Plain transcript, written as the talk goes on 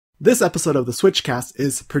This episode of the SwitchCast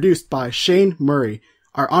is produced by Shane Murray,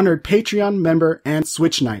 our honored Patreon member and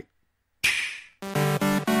Switch Knight.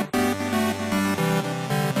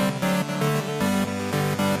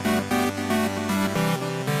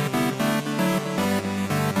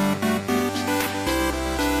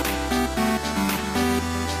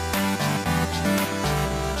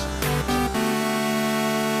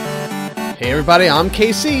 Hey everybody, I'm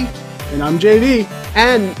KC. And I'm JV.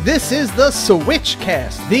 And this is the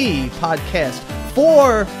SwitchCast, the podcast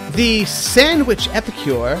for the sandwich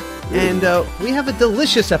epicure. And we have a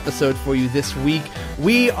delicious episode for you this week.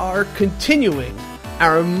 We are continuing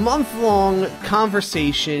our month-long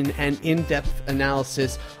conversation and in-depth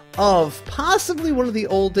analysis of possibly one of the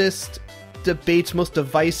oldest debates, most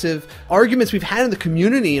divisive arguments we've had in the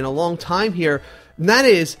community in a long time here. And that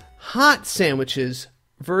is hot sandwiches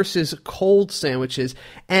versus cold sandwiches.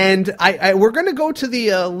 And we're going to go to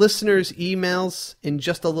the listeners' emails in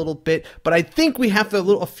just a little bit, but I think we have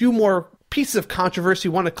a few more pieces of controversy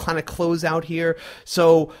we want to kind of close out here.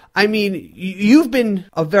 So, I mean, you've been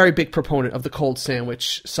a very big proponent of the cold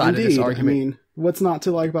sandwich side of this argument. I mean, what's not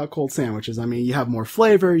to like about cold sandwiches? I mean, you have more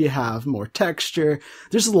flavor, you have more texture.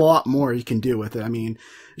 There's a lot more you can do with it. I mean,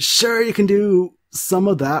 sure, you can do some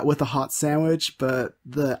of that with a hot sandwich, but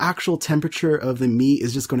the actual temperature of the meat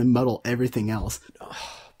is just going to muddle everything else.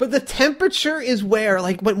 But the temperature is where,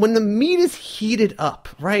 like, when the meat is heated up,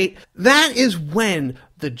 right? That is when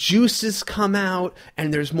the juices come out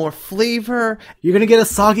and there's more flavor. You're going to get a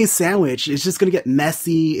soggy sandwich. It's just going to get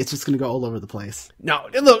messy. It's just going to go all over the place. No,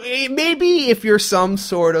 look, maybe if you're some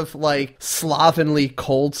sort of, like, slovenly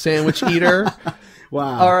cold sandwich eater.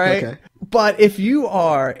 Wow. All right. Okay. But if you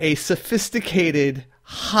are a sophisticated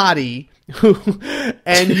hottie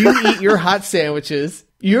and you eat your hot sandwiches,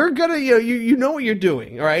 you're gonna, you know what you're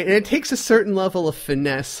doing, all right? And it takes a certain level of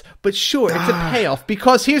finesse, but sure, it's a payoff.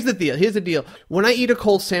 Because here's the deal. When I eat a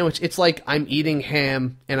cold sandwich, it's like I'm eating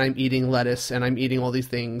ham and I'm eating lettuce and I'm eating all these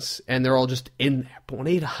things and they're all just in there. But when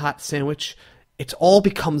I eat a hot sandwich, it all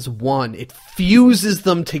becomes one. It fuses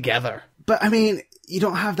them together. But I mean, you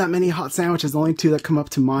don't have that many hot sandwiches. The only two that come up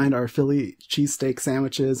to mind are Philly cheesesteak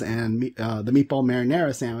sandwiches and the meatball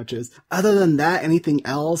marinara sandwiches. Other than that, anything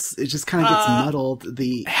else, it just kind of gets muddled.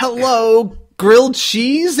 Hello, grilled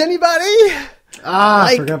cheese, anybody?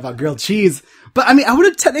 I forgot about grilled cheese. But I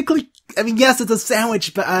mean, yes, it's a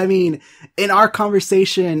sandwich, but I mean, in our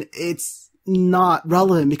conversation, it's not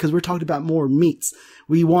relevant because we're talking about more meats.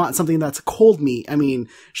 We want something that's cold meat. I mean,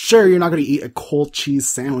 sure, you're not going to eat a cold cheese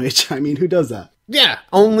sandwich. I mean, who does that? Yeah,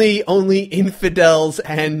 only infidels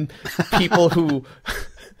and people who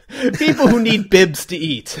need bibs to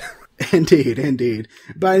eat. Indeed.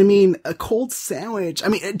 But I mean, a cold sandwich, I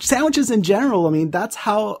mean, sandwiches in general, I mean, that's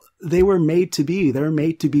how they were made to be. They were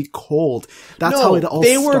made to be cold. That's how it all started.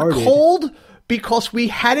 They were cold because we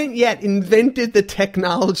hadn't yet invented the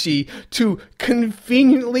technology to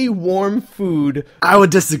conveniently warm food. I would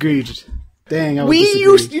disagree. Dang, I would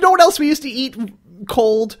disagree. You know what else we used to eat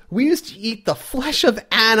cold? We used to eat the flesh of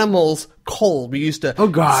animals cold. We used to that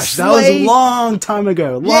was a long time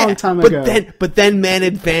ago. But then man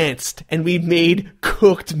advanced and we made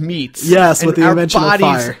cooked meats. Yes, with the invention of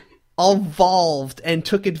fire. Evolved and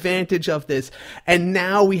took advantage of this, and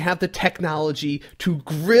now we have the technology to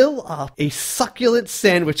grill up a succulent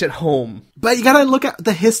sandwich at home. But you gotta look at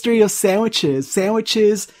the history of sandwiches.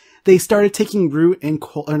 They started taking root in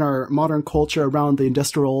our modern culture around the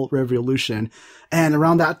Industrial Revolution, and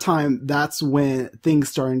around that time, that's when things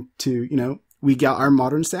started to, we got our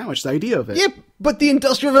modern sandwich, the idea of it. Yep, but the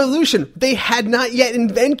Industrial Revolution, they had not yet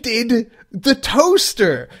invented the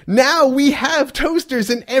toaster. Now we have toasters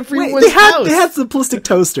in everyone's house. They had simplistic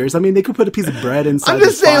toasters. I mean, they could put a piece of bread inside. I'm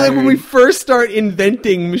just saying, like, when we first start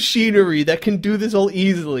inventing machinery that can do this all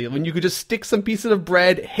easily, when you could just stick some pieces of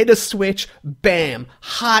bread, hit a switch, bam,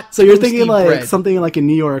 hot. So you're thinking like bread. Something like in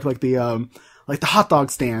New York, like the hot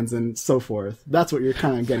dog stands and so forth. That's what you're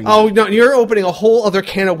kind of getting. Oh, no, you're opening a whole other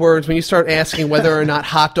can of worms when you start asking whether or not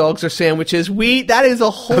hot dogs are sandwiches. That is a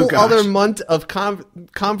whole other month of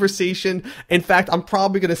conversation. In fact, I'm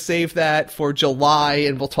probably going to save that for July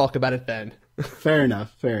and we'll talk about it then. Fair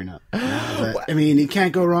enough. But, I mean, you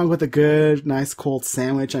can't go wrong with a good, nice, cold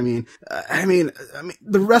sandwich. I mean,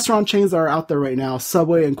 the restaurant chains that are out there right now,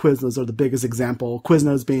 Subway and Quiznos are the biggest example.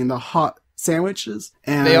 Quiznos being the hot sandwiches,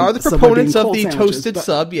 and they are the proponents of the toasted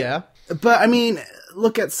sub, yeah. But I mean,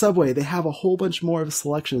 look at Subway. They have a whole bunch more of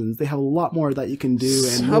selections. They have a lot more that you can do.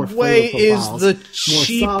 And Subway is the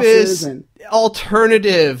cheapest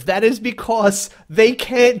alternative. That is because they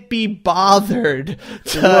can't be bothered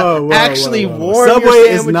to actually warm Subway your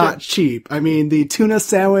is not cheap. I mean, the tuna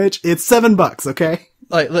sandwich, it's $7, okay?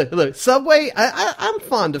 look, Subway, I'm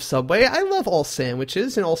fond of Subway. I love all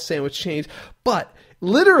sandwiches and all sandwich chains, but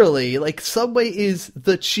literally, like, Subway is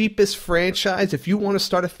the cheapest franchise. If you want to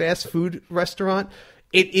start a fast food restaurant,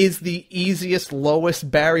 it is the easiest,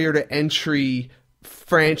 lowest barrier to entry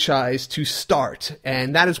franchise to start,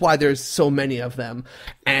 and that is why there's so many of them.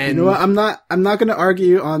 And you know what? I'm not going to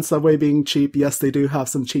argue on Subway being cheap. Yes, they do have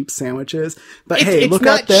some cheap sandwiches, but hey, look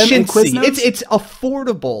at them in Quiznos. It's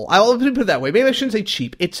affordable. I'll put it that way. Maybe I shouldn't say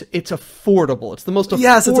cheap. It's affordable. It's the most affordable.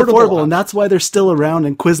 Yes, it's affordable, and that's why they're still around,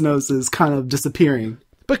 and Quiznos is kind of disappearing.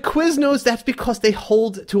 But Quiznos, that's because they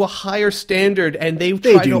hold to a higher standard, and they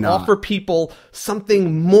try to offer people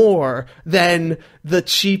something more than the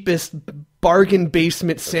cheapest bargain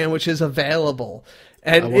basement sandwiches available.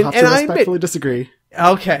 And I will have to respectfully disagree.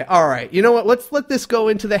 Okay, all right. You know what? Let's let this go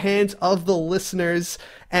into the hands of the listeners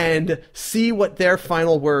and see what their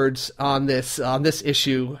final words on this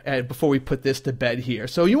issue before we put this to bed here.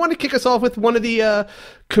 So you want to kick us off with one of the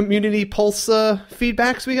community pulse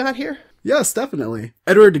feedbacks we got here? Yes, definitely.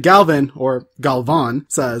 Edward Galvan, or Galvan,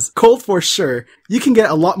 says, cold for sure. You can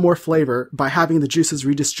get a lot more flavor by having the juices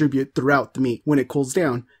redistribute throughout the meat when it cools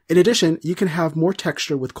down. In addition, you can have more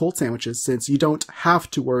texture with cold sandwiches since you don't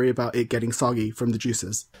have to worry about it getting soggy from the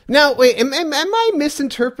juices. Now, wait, am I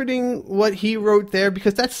misinterpreting what he wrote there?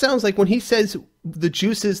 Because that sounds like when he says the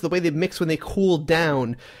juices, the way they mix when they cool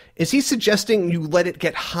down, is he suggesting you let it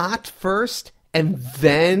get hot first and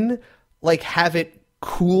then, like, have it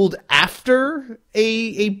cooled after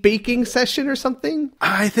a baking session or something?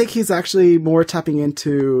 I think he's actually more tapping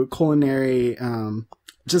into culinary,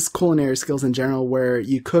 just culinary skills in general, where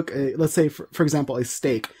you cook, let's say, for example, a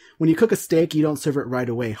steak. When you cook a steak, you don't serve it right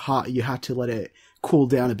away hot. You have to let it cool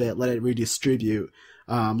down a bit, let it redistribute,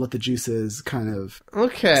 let the juices kind of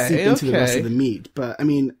seep into the rest of the meat. But, I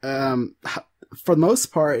mean, for the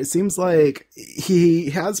most part, it seems like he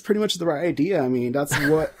has pretty much the right idea. I mean, that's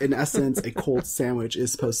what, in essence, a cold sandwich is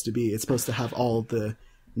supposed to be. It's supposed to have all the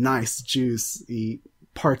nice, juicy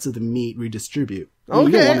parts of the meat redistribute. I mean,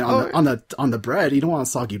 you don't want it on the bread. You don't want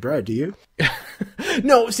soggy bread, do you?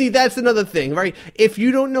 No, see, that's another thing, right? If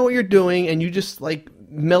you don't know what you're doing and you just, like,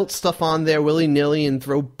 melt stuff on there willy-nilly and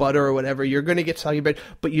throw butter or whatever, you're going to get soggy bread.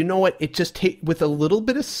 But you know what? It just with a little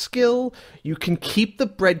bit of skill, you can keep the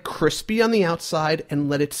bread crispy on the outside and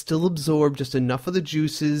let it still absorb just enough of the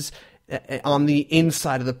juices on the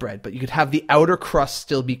inside of the bread. But you could have the outer crust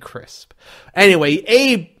still be crisp. Anyway,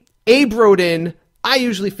 Abe wrote in, I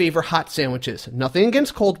usually favor hot sandwiches. Nothing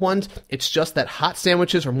against cold ones. It's just that hot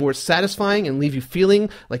sandwiches are more satisfying and leave you feeling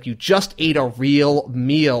like you just ate a real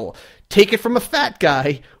meal. Take it from a fat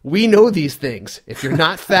guy. We know these things. If you're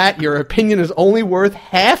not fat, your opinion is only worth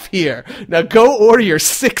half here. Now go order your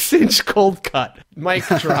 6-inch cold cut. Mic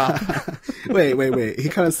drop. Wait. He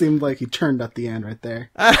kind of seemed like he turned at the end right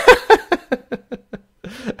there.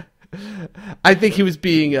 I think he was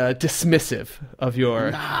being dismissive of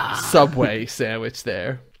your Subway sandwich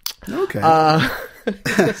there. Okay.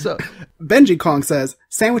 So Benji Kong says,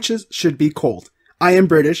 sandwiches should be cold. I am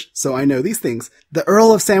British, so I know these things. The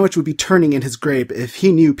Earl of Sandwich would be turning in his grave if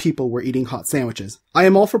he knew people were eating hot sandwiches. I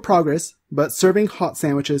am all for progress, but serving hot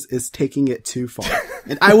sandwiches is taking it too far.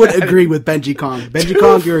 And I would agree with Benji Kong. Benji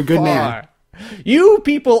Kong, you're a good man. You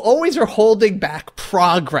people always are holding back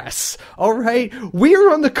progress, all right? We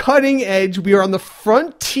are on the cutting edge. We are on the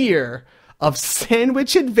frontier of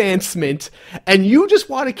sandwich advancement, and you just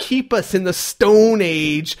want to keep us in the Stone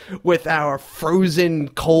Age with our frozen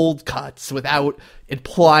cold cuts without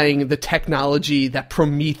applying the technology that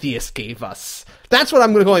Prometheus gave us. That's what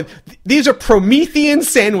I'm going to go with. These are Promethean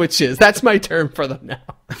sandwiches. That's my term for them now.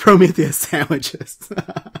 Prometheus sandwiches.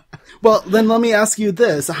 Well, then let me ask you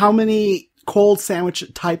this. How many cold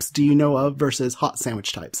sandwich types do you know of versus hot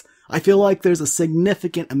sandwich types? I feel like there's a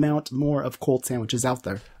significant amount more of cold sandwiches out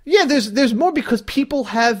there. Yeah, there's more because people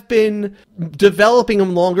have been developing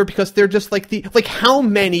them longer because they're just like how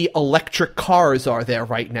many electric cars are there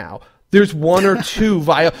right now? There's one or two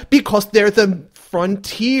because they're the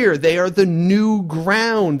frontier. They are the new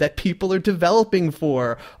ground that people are developing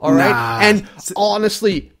for. All right. And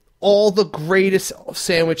honestly, all the greatest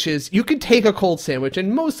sandwiches, you can take a cold sandwich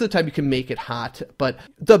and most of the time you can make it hot, but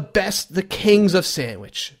the kings of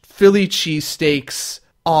sandwich, Philly cheesesteaks,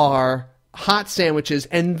 are hot sandwiches,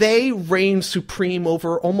 and they reign supreme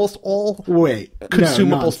over almost all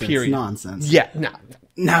consumables, period. Nonsense. Yeah,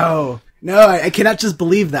 No, I cannot just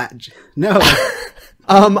believe that. No.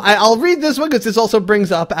 I'll read this one because this also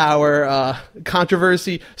brings up our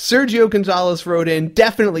controversy. Sergio Gonzalez wrote in,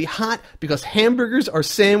 definitely hot because hamburgers are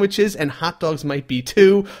sandwiches and hot dogs might be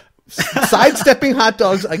too. Sidestepping hot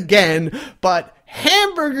dogs again, but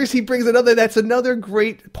hamburgers, he brings another. That's another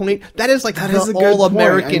great point. That is like the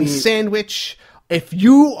all-American sandwich. If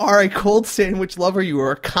you are a cold sandwich lover, you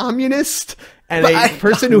are a communist and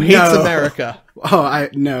person who hates America. Oh,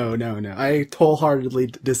 no. I wholeheartedly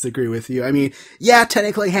disagree with you. I mean, yeah,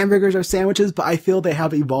 technically hamburgers are sandwiches, but I feel they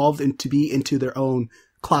have evolved into their own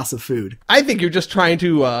class of food. I think you're just trying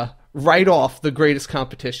to write off the greatest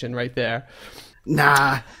competition right there.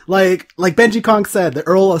 Nah, like Benji Kong said, the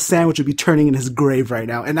Earl of Sandwich would be turning in his grave right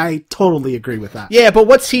now, and I totally agree with that. Yeah, but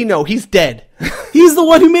what's he know? He's dead. He's the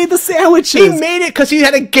one who made the sandwiches. He made it because he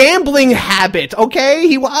had a gambling habit, okay?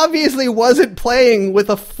 He obviously wasn't playing with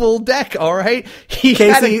a full deck, all right? He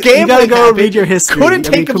had a gambling you gotta go habit, read your history. Couldn't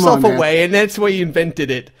take himself away, and that's why he invented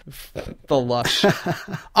it. The lush.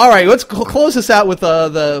 All right, let's close this out with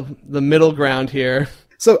the middle ground here.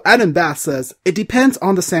 So Adam Bass says, it depends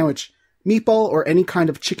on the sandwich. Meatball or any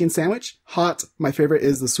kind of chicken sandwich. Hot. My favorite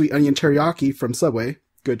is the sweet onion teriyaki from Subway.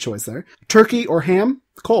 Good choice there. Turkey or ham.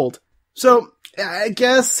 Cold. So I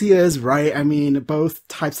guess he is right. I mean, both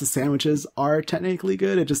types of sandwiches are technically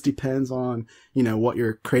good. It just depends on, what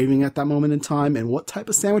you're craving at that moment in time and what type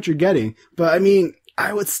of sandwich you're getting. But I mean,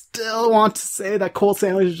 I would still want to say that cold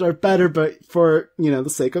sandwiches are better, but for, the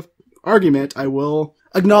sake of argument, I will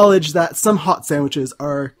acknowledge that some hot sandwiches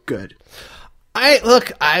are good.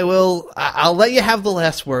 I'll let you have the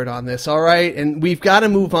last word on this, all right? And we've got to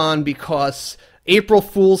move on because April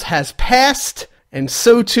Fool's has passed, and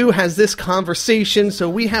so too has this conversation, so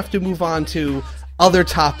we have to move on to other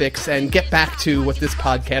topics and get back to what this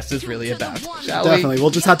podcast is really about, shall we? Definitely.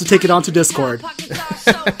 We'll just have to take it on to Discord.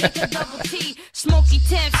 Smoky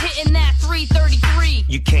temps hitting that 333.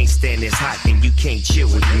 You can't stand this hot and you can't chill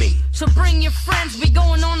with me. So bring your friends, we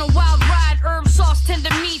going on a wild ride. Herb sauce, tender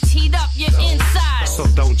meats, heat up your inside. So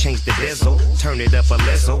don't change the diesel, turn it up a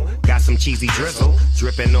little. Got some cheesy drizzle,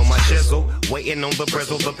 dripping on my shizzle. Waiting on the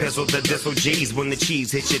brizzle, the pizzle, the diesel. G's when the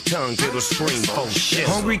cheese hits your tongue, it'll scream, oh shit.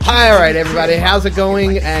 All right, everybody, how's it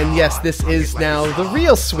going? And yes, this is now the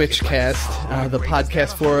real SwitchCast, the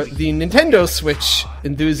podcast for the Nintendo Switch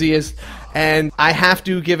enthusiast. And I have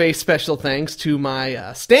to give a special thanks to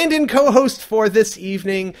my stand-in co-host for this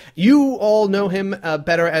evening. You all know him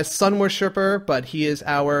better as SunWorshiper, but he is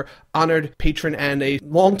our honored patron and a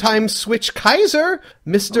longtime Switch Kaiser,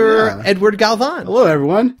 Mr. Edward Galvan. Hello,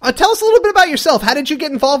 everyone. Tell us a little bit about yourself. How did you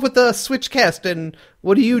get involved with the SwitchCast, and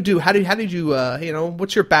what do you do? How did you,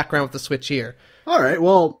 what's your background with the Switch here? All right,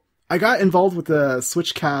 well, I got involved with the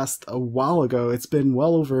SwitchCast a while ago. It's been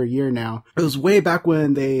well over a year now. It was way back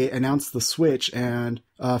when they announced the Switch and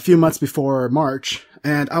a few months before March.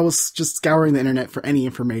 And I was just scouring the internet for any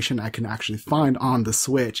information I can actually find on the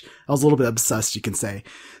Switch. I was a little bit obsessed, you can say.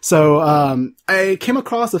 So, I came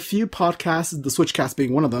across a few podcasts, the SwitchCast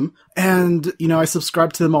being one of them. And, I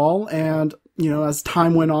subscribed to them all. And, as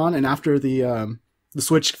time went on and after the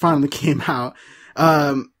Switch finally came out,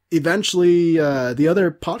 eventually, the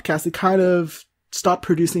other podcasts, they kind of stopped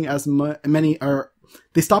producing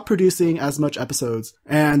they stopped producing as much episodes,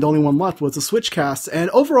 and the only one left was the SwitchCast. And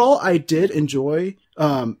overall, I did enjoy,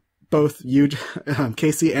 both you,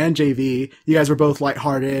 Casey and JV. You guys were both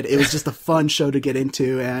lighthearted. It was just a fun show to get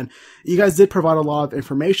into, and you guys did provide a lot of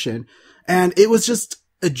information, and it was just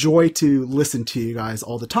a joy to listen to you guys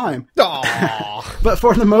all the time. But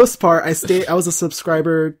for the most part, I was a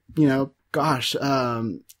subscriber,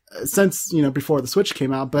 since, before the Switch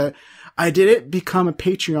came out, but I didn't become a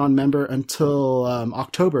Patreon member until,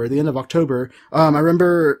 the end of October. I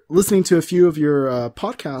remember listening to a few of your,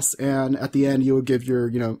 podcasts, and at the end you would give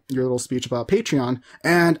your little speech about Patreon.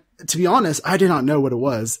 And to be honest, I did not know what it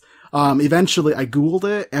was. Eventually I Googled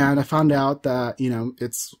it and I found out that,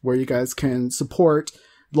 it's where you guys can support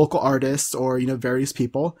local artists or, various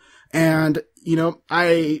people. And,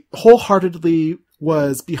 I wholeheartedly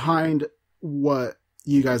was behind what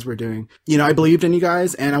you guys were doing. I believed in you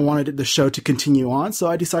guys and I wanted the show to continue on, so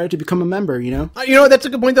I decided to become a member, That's a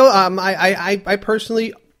good point though. I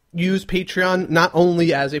personally use Patreon not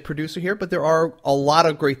only as a producer here, but there are a lot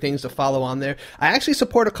of great things to follow on there. I actually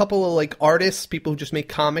support a couple of artists, people who just make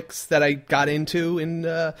comics that I got into,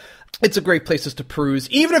 and it's a great place to peruse.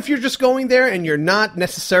 Even if you're just going there and you're not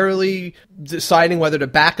necessarily deciding whether to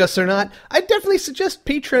back us or not, I definitely suggest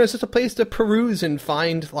Patreon is just a place to peruse and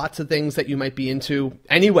find lots of things that you might be into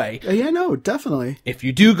anyway. Yeah, no, definitely. If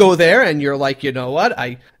you do go there and you're like, you know what,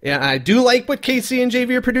 I do like what Casey and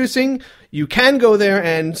JV are producing, you can go there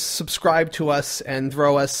and subscribe to us and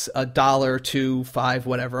throw us $1, $2, $5,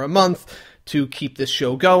 whatever a month to keep this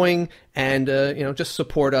show going and, just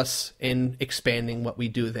support us in expanding what we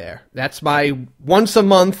do there. That's my once a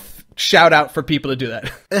month shout out for people to do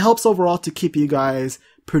that. It helps overall to keep you guys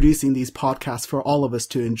producing these podcasts for all of us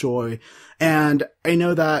to enjoy. And I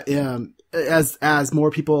know that, as more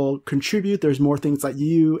people contribute, there's more things that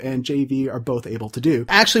you and JV are both able to do.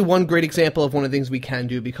 Actually, one great example of one of the things we can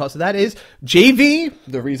do because of that is JV.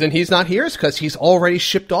 The reason he's not here is because he's already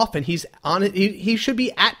shipped off and he's on it. He should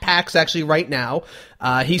be at PAX actually right now.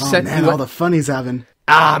 He sent all the fun he's having.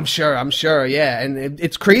 I'm sure. Yeah. And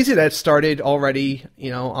it's crazy that it started already,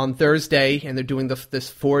 on Thursday and they're doing this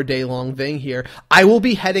 4-day long thing here. I will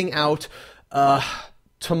be heading out,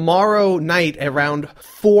 tomorrow night around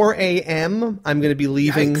 4 a.m. I'm going to be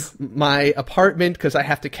leaving my apartment because I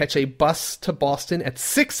have to catch a bus to Boston at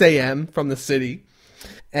 6 a.m. from the city.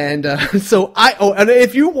 And and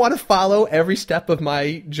if you want to follow every step of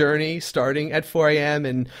my journey starting at 4 a.m.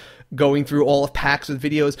 and going through all of PAX with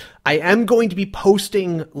videos, I am going to be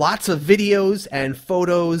posting lots of videos and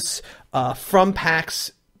photos from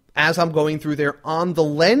PAX as I'm going through there on the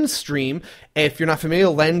Lens stream. If you're not familiar,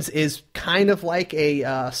 Lens is kind of like a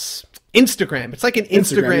Instagram. It's like an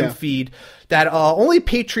Instagram feed that only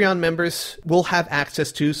Patreon members will have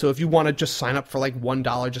access to. So if you want to just sign up for like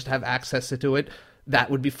 $1 just to have access to it,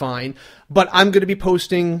 that would be fine. But I'm going to be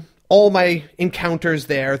posting all my encounters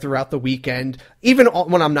there throughout the weekend. Even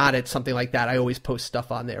when I'm not at something like that, I always post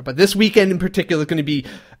stuff on there. But this weekend in particular is going to be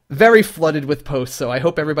very flooded with posts, so I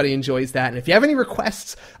hope everybody enjoys that. And if you have any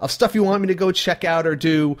requests of stuff you want me to go check out or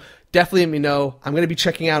do, definitely let me know. I'm going to be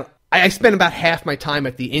checking out. I spend about half my time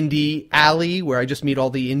at the Indie Alley, where I just meet all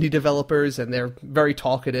the indie developers, and they're very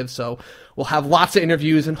talkative, so we'll have lots of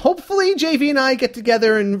interviews, and hopefully JV and I get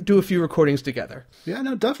together and do a few recordings together. Yeah,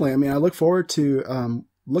 no, definitely. I mean, I look forward to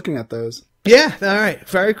looking at those. Yeah, all right.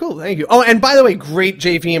 Very cool. Thank you. Oh, and by the way, great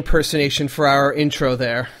JV impersonation for our intro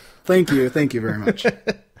there. Thank you. Thank you very much.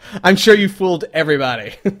 I'm sure you fooled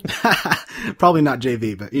everybody. Probably not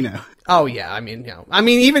JV, but Oh yeah, I mean,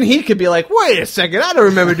 even he could be like, "Wait a second, I don't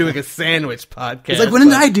remember doing a sandwich podcast." He's like, "When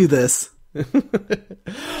did I do this?"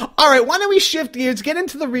 All right, why don't we shift gears, get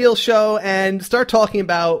into the real show, and start talking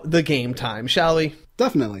about the game time, shall we?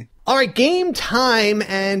 Definitely. All right, game time,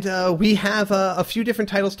 and we have a few different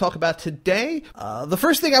titles to talk about today. The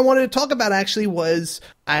first thing I wanted to talk about, actually, was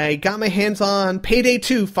I got my hands on PayDay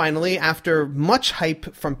 2, finally, after much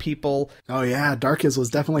hype from people. Oh, yeah, Darkest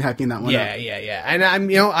was definitely hyping that one up. Yeah. And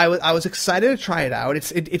I was excited to try it out.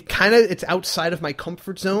 It's outside of my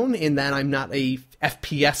comfort zone in that I'm not a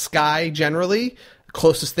FPS guy, generally. The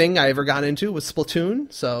closest thing I ever got into was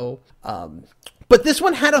Splatoon, so... but this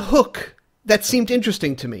one had a hook that seemed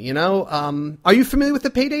interesting to me, Are you familiar with the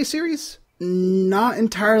PayDay series? Not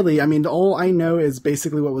entirely. I mean, all I know is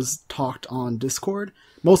basically what was talked on Discord,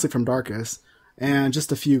 mostly from Darkest, and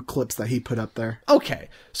just a few clips that he put up there. Okay.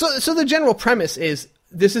 So the general premise is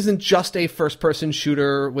this isn't just a first-person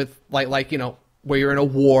shooter with, like where you're in a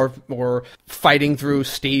war or fighting through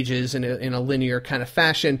stages in a linear kind of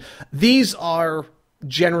fashion. These are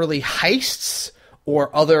generally heists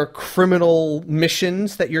or other criminal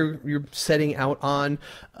missions that you're setting out on,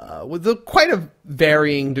 with quite a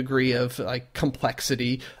varying degree of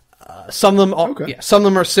complexity. Some of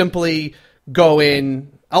them are simply go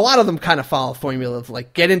in. A lot of them kind of follow a formula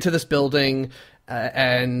of get into this building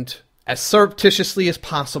and as surreptitiously as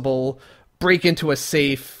possible, break into a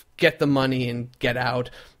safe, get the money, and get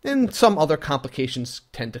out. And some other complications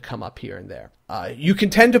tend to come up here and there. You can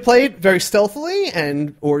tend to play it very stealthily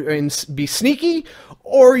and be sneaky,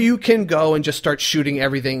 or you can go and just start shooting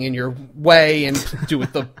everything in your way and do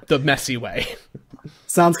it the messy way.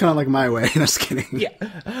 Sounds kind of like my way. Just kidding. Yeah.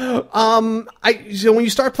 So when you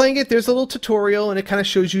start playing it, there's a little tutorial, and it kind of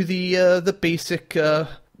shows you the basic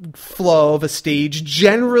flow of a stage.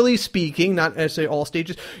 Generally speaking, not necessarily all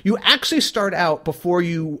stages. You actually start out before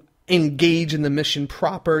you engage in the mission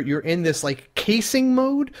proper. You're in this casing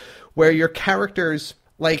mode where your characters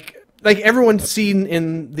like everyone's seen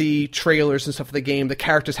in the trailers and stuff of the game, the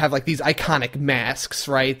characters have these iconic masks,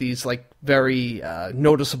 right? These very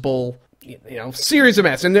noticeable series of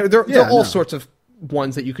masks, and they're all sorts of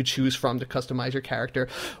ones that you could choose from to customize your character.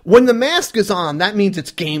 When the mask is on, that means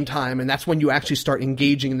it's game time, and that's when you actually start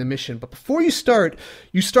engaging in the mission. But before you start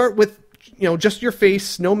with just your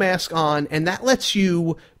face, no mask on, and that lets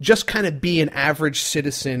you just kind of be an average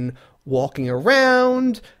citizen walking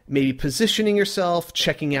around, maybe positioning yourself,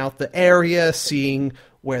 checking out the area, seeing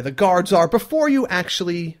where the guards are before you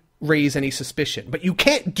actually raise any suspicion. But you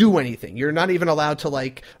can't do anything. You're not even allowed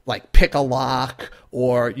to pick a lock,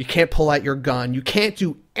 or you can't pull out your gun. You can't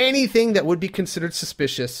do anything that would be considered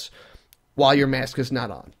suspicious while your mask is not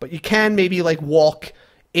on. But you can maybe walk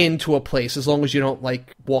into a place, as long as you don't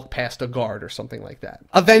walk past a guard or something like that.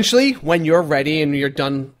 Eventually, when you're ready and you're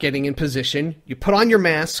done getting in position, you put on your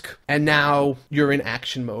mask, and now you're in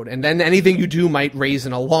action mode. And then anything you do might raise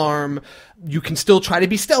an alarm. You can still try to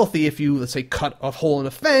be stealthy if you, let's say, cut a hole in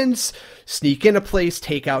a fence, sneak in a place,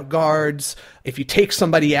 take out guards. If you take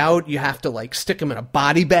somebody out, you have to like stick them in a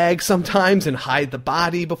body bag sometimes and hide the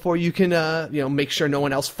body before you can, make sure no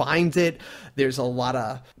one else finds it. There's a lot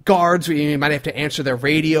of guards where you might have to answer their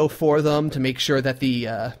radio for them to make sure that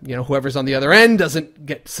the, whoever's on the other end doesn't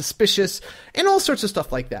get suspicious, and all sorts of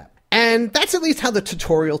stuff like that. And that's at least how the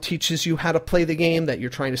tutorial teaches you how to play the game, that you're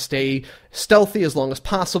trying to stay stealthy as long as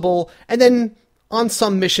possible. And then on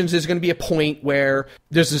some missions, there's going to be a point where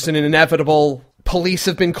there's just an inevitable police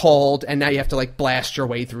have been called, and now you have to like blast your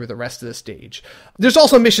way through the rest of the stage. There's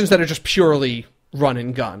also missions that are just purely run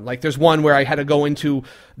and gun. Like there's one where I had to go into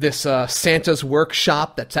this Santa's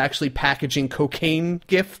workshop that's actually packaging cocaine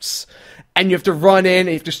gifts. And you have to run in and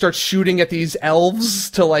you have to start shooting at these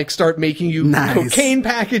elves to like start making you cocaine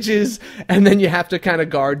packages. And then you have to kind of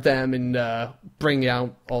guard them and bring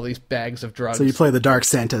out all these bags of drugs. So you play the Dark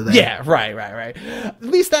Santa there. Yeah, right. At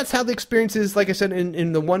least that's how the experience is, like I said,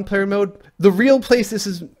 in the one-player mode. The real place this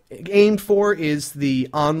is aimed for is the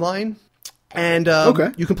online. And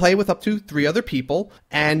you can play with up to 3 other people.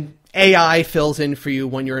 And AI fills in for you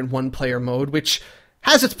when you're in one-player mode, which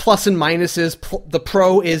has its plus and minuses. The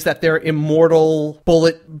pro is that they're immortal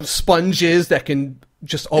bullet sponges that can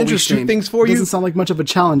just always shoot things for you. Doesn't sound like much of a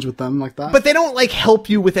challenge with them like that. But they don't like help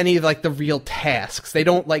you with any of like the real tasks. They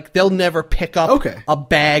don't like, they'll never pick up a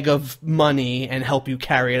bag of money and help you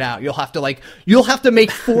carry it out. You'll have to make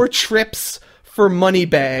 4 trips for money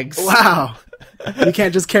bags. Wow. You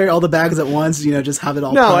can't just carry all the bags at once, just have it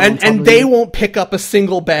all. No, and they won't pick up a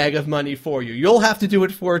single bag of money for you. You'll have to do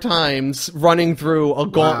it 4 times, running through a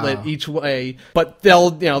gauntlet each way. But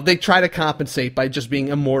they try to compensate by just being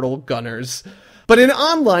immortal gunners. But in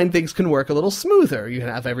online, things can work a little smoother. You can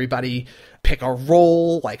have everybody pick a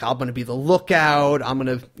role, like I'm going to be the lookout, I'm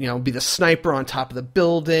going to, be the sniper on top of the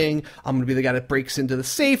building, I'm going to be the guy that breaks into the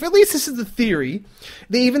safe. At least this is the theory.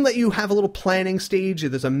 They even let you have a little planning stage.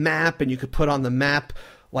 There's a map, and you could put on the map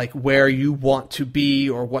like where you want to be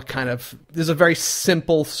or what kind of... There's a very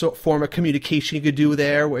simple form of communication you could do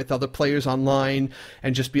there with other players online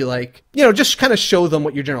and just be like, just kind of show them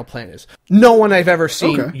what your general plan is. No one I've ever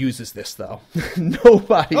seen uses this, though.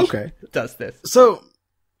 Nobody does this.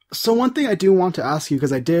 So one thing I do want to ask you,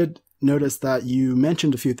 because I did notice that you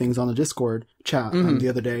mentioned a few things on the Discord chat the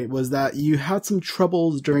other day, was that you had some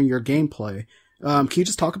troubles during your gameplay. Can you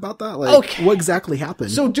just talk about that? What exactly happened?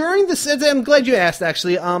 So during this, I'm glad you asked,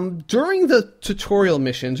 actually. During the tutorial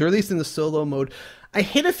missions, or at least in the solo mode, I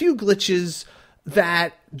hit a few glitches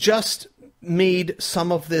that just made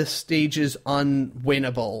some of the stages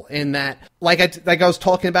unwinnable. In that, like I was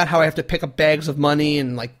talking about how I have to pick up bags of money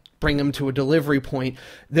and like bring them to a delivery point.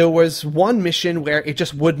 There was one mission where it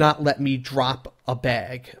just would not let me drop a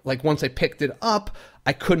bag. Like once I picked it up,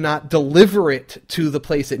 I could not deliver it to the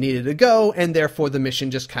place it needed to go, and therefore the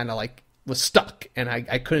mission just kind of like was stuck, and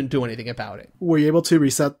I couldn't do anything about it. Were you able to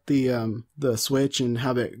reset the switch and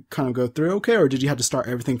have it kind of go through okay, or did you have to start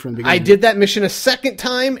everything from the beginning? I did that mission a second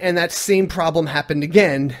time, and that same problem happened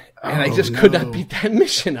again, and I just could not beat that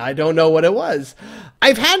mission. I don't know what it was.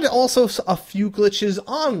 I've had also a few glitches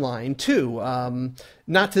online, too.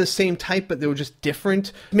 Not to the same type, but they were just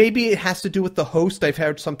different. Maybe it has to do with the host. I've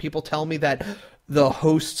heard some people tell me that the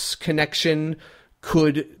host's connection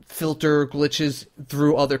could filter glitches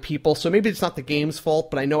through other people. So maybe it's not the game's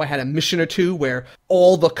fault, but I know I had a mission or two where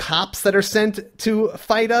all the cops that are sent to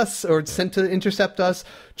fight us or sent to intercept us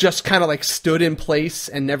just kind of like stood in place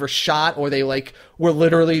and never shot, or they like were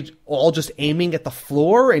literally all just aiming at the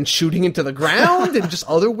floor and shooting into the ground and just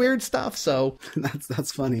other weird stuff. So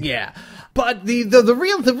that's funny. Yeah. But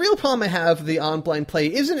the real problem I have with the online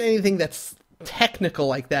play isn't anything that's technical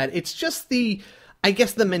like that. It's just the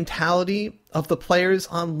mentality of the players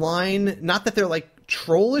online. Not that they're like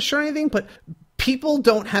trollish or anything, but people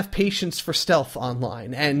don't have patience for stealth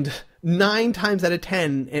online. And 9 times out of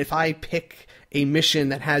 10, if I pick a mission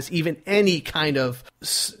that has even any kind of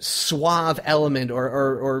suave element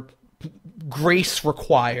or grace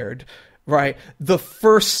required, right, the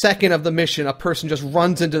first second of the mission, a person just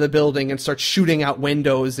runs into the building and starts shooting out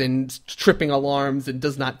windows and tripping alarms and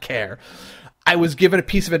does not care. I was given a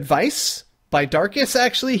piece of advice by Darkus,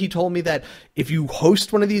 actually. He told me that if you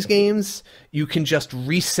host one of these games, you can just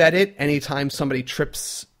reset it anytime somebody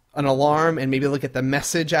trips an alarm and maybe look at the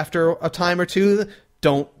message after a time or two.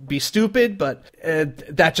 Don't be stupid, but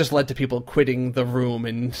that just led to people quitting the room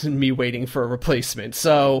and me waiting for a replacement.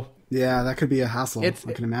 So Yeah, that could be a hassle. I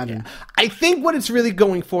can imagine. Yeah. I think what it's really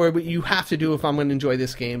going for, what you have to do if I'm going to enjoy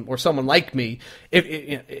this game, or someone like me,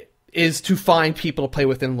 is to find people to play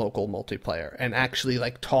with in local multiplayer and actually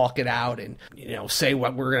like talk it out and say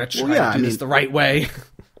what we're going to try to do this the right way.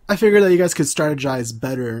 I figured that you guys could strategize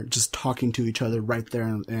better just talking to each other right there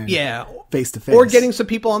and face to face, or getting some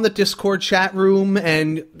people on the Discord chat room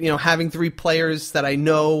and having 3 players that I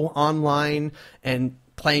know online and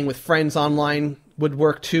playing with friends online would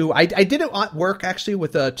work too. I did it at work actually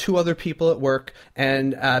with 2 other people at work,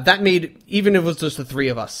 and that made, even if it was just the 3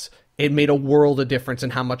 of us, it made a world of difference in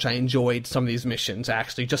how much I enjoyed some of these missions.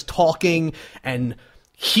 Actually, just talking and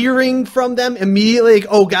hearing from them immediately, like,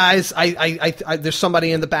 oh guys, I there's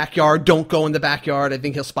somebody in the backyard. Don't go in the backyard. I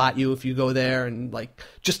think he'll spot you if you go there. And like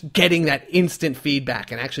just getting that instant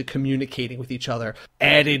feedback and actually communicating with each other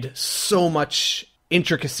added so much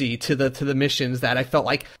intricacy to the missions that I felt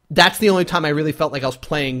like that's the only time I really felt like I was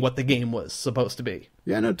playing what the game was supposed to be.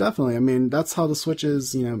 Yeah, no, definitely. I mean, that's how the Switch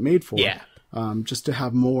is, made for. Yeah. Just to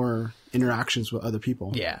have more interactions with other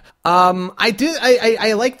people. Yeah.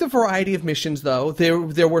 I like the variety of missions though.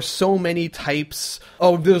 There were so many types.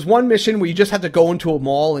 Oh, there's one mission where you just have to go into a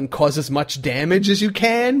mall and cause as much damage as you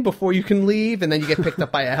can before you can leave, and then you get picked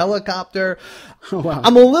up by a helicopter. Oh, wow.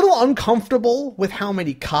 I'm a little uncomfortable with how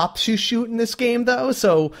many cops you shoot in this game though.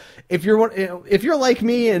 So if you're like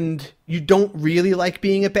me and you don't really like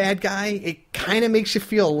being a bad guy, it kind of makes you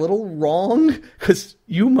feel a little wrong because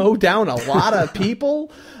you mow down a lot of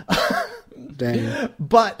people.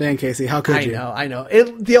 Dang, Casey, how could you? I know.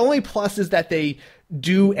 The only plus is that they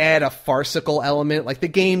do add a farcical element. Like the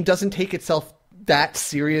game doesn't take itself that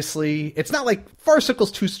seriously. It's not like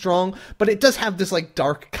farcical's too strong, but it does have this like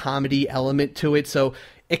dark comedy element to it. So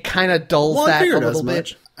it kind of dulls that a little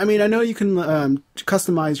bit. I mean, I know you can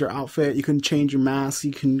customize your outfit. You can change your mask.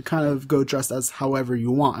 You can kind of go dressed as however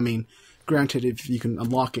you want. I mean, granted, if you can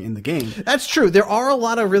unlock it in the game. That's true. There are a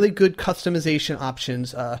lot of really good customization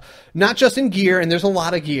options, not just in gear, and there's a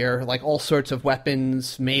lot of gear, like all sorts of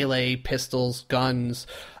weapons, melee, pistols, guns,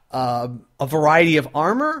 a variety of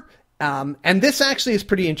armor. And this actually is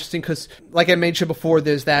pretty interesting because, like I mentioned before,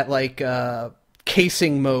 there's that like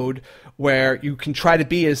casing mode where you can try to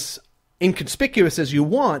be as inconspicuous as you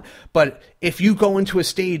want, but if you go into a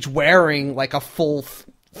stage wearing like a full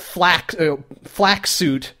flak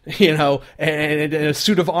suit, and a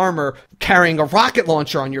suit of armor, carrying a rocket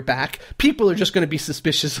launcher on your back, people are just going to be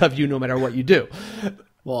suspicious of you no matter what you do.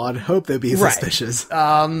 Well, I'd hope they'd be suspicious.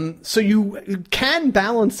 So you can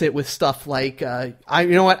balance it with stuff like,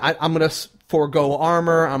 I'm going to forego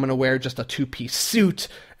armor. I'm going to wear just a 2-piece suit,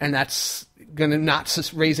 and that's going to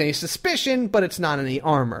not raise any suspicion, but it's not any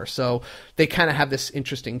armor. So they kind of have this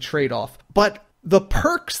interesting trade-off. But the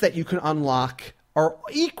perks that you can unlock are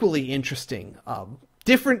equally interesting.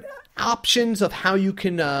 Different options of how you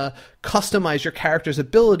can customize your character's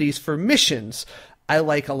abilities for missions I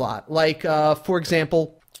like a lot. Like, for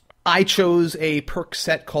example, I chose a perk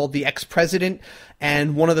set called the Ex-President,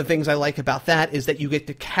 and one of the things I like about that is that you get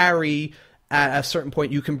to carry, at a certain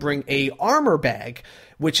point, you can bring a armor bag,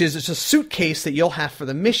 which is just a suitcase that you'll have for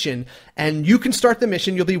the mission, and you can start the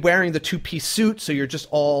mission, you'll be wearing the 2-piece suit, so you're just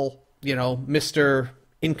all, Mr.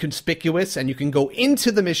 Inconspicuous, and you can go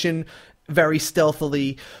into the mission very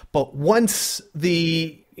stealthily, but once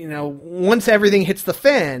everything hits the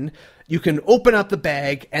fan, you can open up the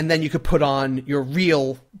bag, and then you could put on your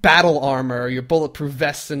real battle armor, your bulletproof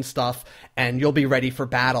vests and stuff, and you'll be ready for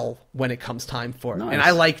battle when it comes time for it. Nice. And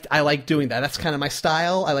I like doing that. That's kind of my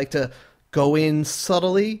style. I like to go in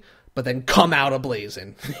subtly, but then come out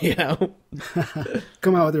ablazing,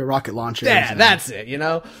 Come out with your rocket launcher. Yeah, that's it,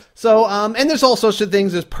 So, and there's all sorts of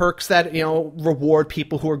things. There's perks that, reward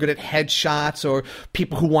people who are good at headshots, or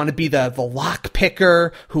people who want to be the lock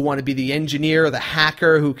picker, who want to be the engineer or the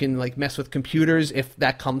hacker who can like mess with computers if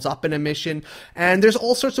that comes up in a mission. And there's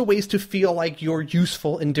all sorts of ways to feel like you're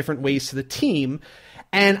useful in different ways to the team.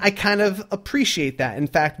 And I kind of appreciate that. In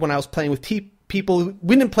fact, when I was playing with people,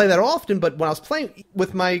 we didn't play that often, but when I was playing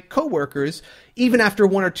with my coworkers, even after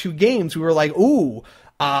 1 or 2 games, we were like, ooh,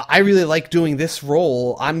 I really like doing this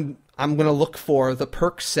role. I'm going to look for the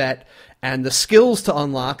perk set and the skills to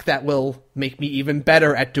unlock that will make me even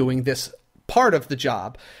better at doing this part of the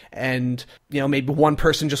job. And, maybe one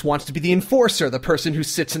person just wants to be the enforcer, the person who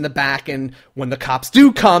sits in the back, and when the cops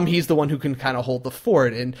do come, he's the one who can kind of hold the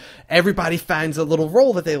fort. And everybody finds a little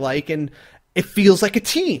role that they like, and it feels like a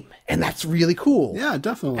team. And that's really cool. Yeah,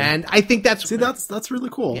 definitely. And I think that's really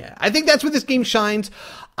cool. Yeah, I think that's where this game shines.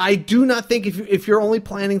 I do not think if you're only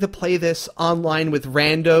planning to play this online with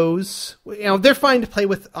randos, they're fine to play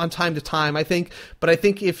with on time to time, I think. But I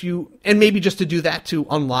think and maybe just to do that to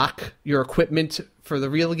unlock your equipment for the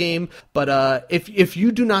real game. But if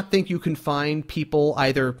you do not think you can find people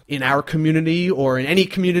either in our community or in any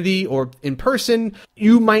community or in person,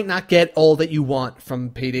 you might not get all that you want from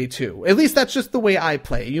Payday 2. At least that's just the way I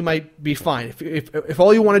play. You might be fine. If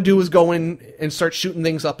all you want to do is go in and start shooting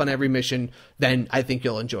things up on every mission, then I think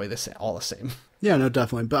you'll enjoy this all the same. Yeah, no,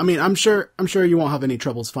 definitely. But I mean, I'm sure you won't have any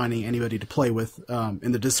troubles finding anybody to play with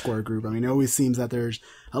in the Discord group. I mean, it always seems that there's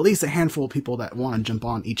at least a handful of people that want to jump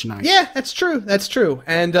on each night. Yeah, that's true.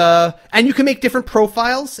 And you can make different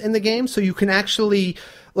profiles in the game, so you can actually,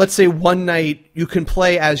 let's say one night you can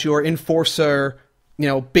play as your enforcer,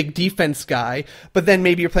 big defense guy, but then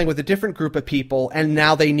maybe you're playing with a different group of people and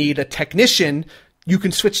now they need a technician. You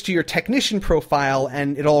can switch to your technician profile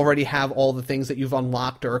and it'll already have all the things that you've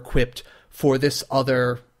unlocked or equipped for this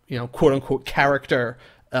other, quote unquote character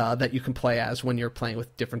that you can play as when you're playing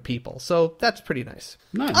with different people. So that's pretty nice.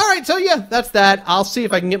 Nice. All right. So yeah, that's that. I'll see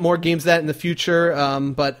if I can get more games of that in the future.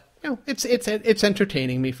 But it's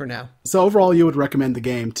entertaining me for now. So overall, you would recommend the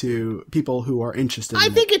game to people who are interested in it?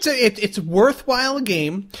 I think it's worthwhile a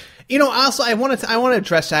game. Also, I want to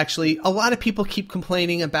address, actually, a lot of people keep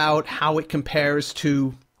complaining about how it compares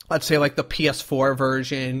to, let's say, like the PS4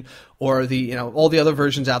 version or the, all the other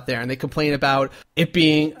versions out there. And they complain about it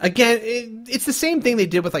being, again, it's the same thing they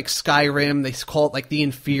did with like Skyrim. They call it like the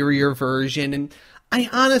inferior version. And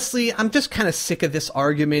I'm just kind of sick of this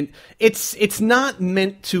argument. It's not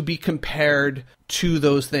meant to be compared to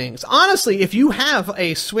those things. Honestly, if you have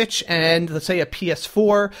a Switch and, let's say, a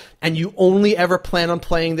PS4, and you only ever plan on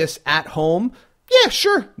playing this at home, yeah,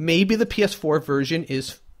 sure, maybe the PS4 version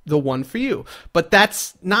is the one for you. But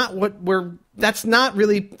that's not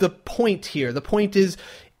really the point here. The point is,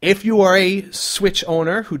 if you are a Switch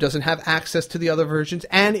owner who doesn't have access to the other versions,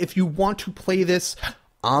 and if you want to play this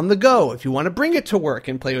on the go, if you want to bring it to work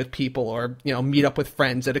and play with people or, meet up with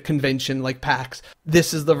friends at a convention like PAX,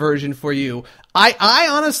 this is the version for you. I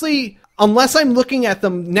honestly, unless I'm looking at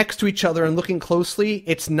them next to each other and looking closely,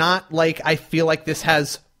 it's not like I feel like this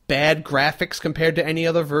has bad graphics compared to any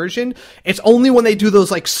other version. It's only when they do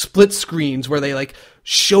those like split screens where they like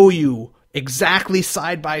show you exactly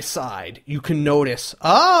side by side, you can notice,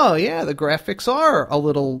 oh yeah, the graphics are a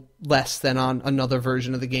little less than on another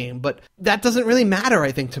version of the game. But that doesn't really matter,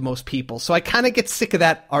 I think, to most people. So I kind of get sick of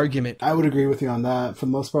that argument. I would agree with you on that. For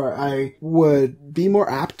the most part, I would be more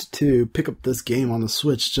apt to pick up this game on the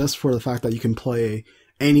Switch just for the fact that you can play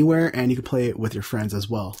anywhere and you can play it with your friends as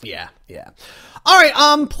well. Yeah. All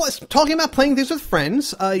right, plus, talking about playing things with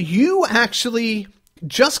friends, you actually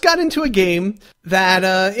just got into a game that,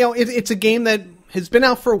 it's a game that has been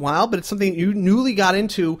out for a while, but it's something you newly got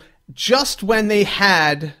into just when they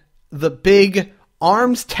had the big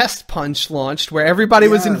ARMS test punch launched where everybody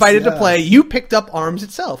was invited to play. You picked up ARMS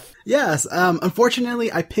itself. Yes.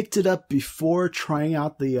 Unfortunately, I picked it up before trying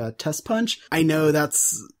out the test punch. I know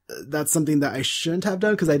that's something that I shouldn't have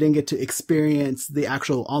done because I didn't get to experience the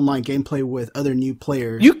actual online gameplay with other new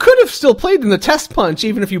players. You could have still played in the test punch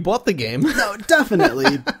even if you bought the game. No,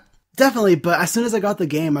 definitely. Definitely, but as soon as I got the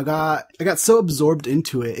game, I got so absorbed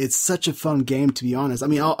into it. It's such a fun game, to be honest. I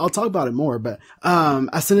mean, I'll talk about it more, but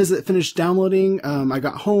as soon as it finished downloading, I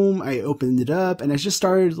got home, I opened it up, and I just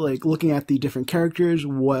started like looking at the different characters,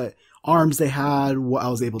 what arms they had, what I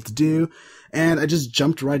was able to do, and I just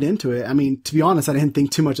jumped right into it. I mean, to be honest, I didn't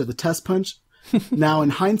think too much of the test punch. Now, in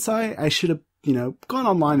hindsight, I should have, gone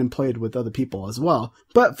online and played with other people as well.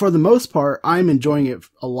 But for the most part, I'm enjoying it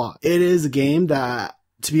a lot. It is a game that,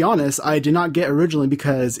 to be honest, I did not get originally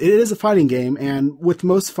because it is a fighting game, and with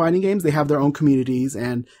most fighting games, they have their own communities,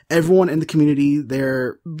 and everyone in the community,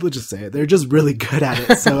 let's just say it, they're just really good at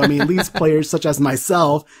it. So, I mean, these players such as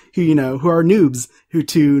myself, who are noobs, who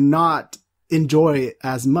do not enjoy it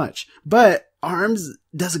as much. But ARMS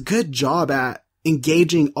does a good job at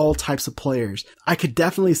engaging all types of players. I could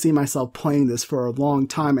definitely see myself playing this for a long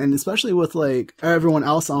time, and especially with like everyone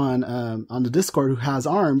else on the Discord who has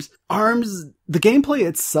ARMS, the gameplay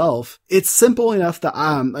itself, it's simple enough that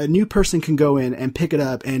a new person can go in and pick it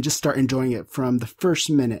up and just start enjoying it from the first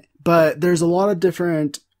minute. But there's a lot of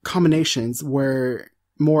different combinations where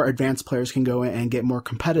more advanced players can go in and get more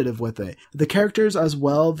competitive with it. The characters as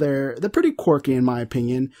well, they're pretty quirky in my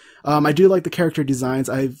opinion. I do like the character designs.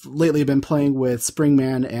 I've lately been playing with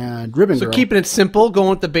Springman and Ribbon Girl. So keeping it simple,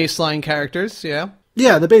 going with the baseline characters, yeah.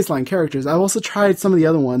 Yeah, the baseline characters. I've also tried some of the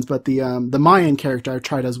other ones, but the Mayan character I've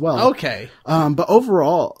tried as well. Okay. But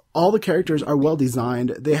overall, all the characters are well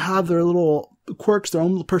designed. They have their little quirks, their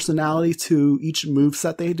own personality to each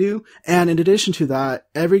moveset they do. And in addition to that,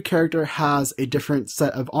 every character has a different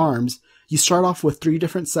set of arms. You start off with 3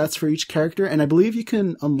 different sets for each character, and I believe you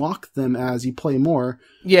can unlock them as you play more.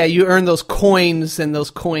 Yeah, you earn those coins, and those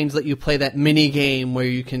coins let you play that mini game where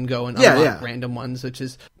you can go and unlock random ones, which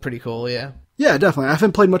is pretty cool, yeah. Yeah, definitely. I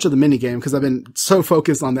haven't played much of the mini game because I've been so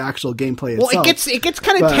focused on the actual gameplay itself. Well, it gets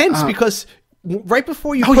kind of tense because right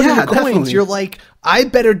before you put in your coins, definitely. You're like, I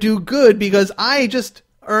better do good because I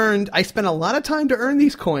spent a lot of time to earn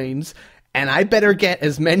these coins, and I better get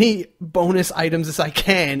as many bonus items as I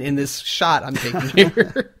can in this shot I'm taking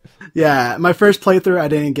here. Yeah, my first playthrough, I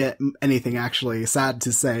didn't get anything, actually, sad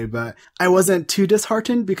to say, but I wasn't too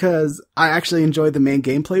disheartened because I actually enjoyed the main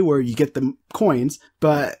gameplay where you get the coins,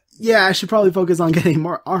 but yeah, I should probably focus on getting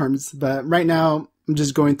more arms, but right now, I'm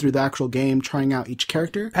just going through the actual game, trying out each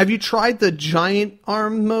character. Have you tried the giant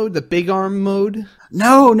arm mode, the big arm mode?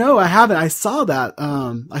 No, I haven't. I saw that.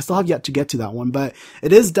 I still have yet to get to that one, but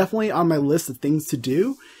it is definitely on my list of things to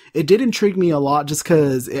do. It did intrigue me a lot just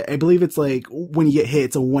because I believe it's like when you get hit,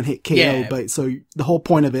 it's a one-hit KO, Yeah. but so the whole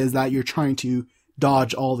point of it is that you're trying to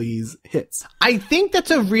dodge all these hits. I think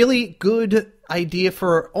that's a really good idea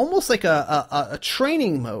for almost like a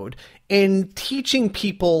training mode in teaching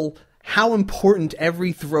people how important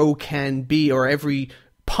every throw can be or every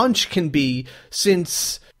punch can be,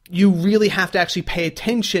 since you really have to actually pay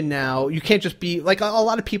attention now. You can't just be like a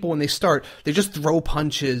lot of people when they start, they just throw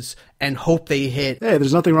punches and hope they hit. Hey,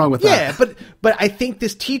 there's nothing wrong with that. Yeah, but I think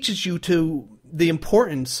this teaches you the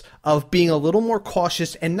importance of being a little more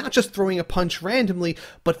cautious and not just throwing a punch randomly,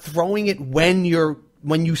 but throwing it when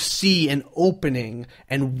you see an opening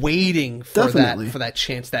and waiting for that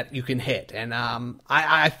chance that you can hit. And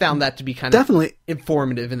I found that to be kind of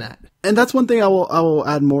informative in that. And that's one thing I will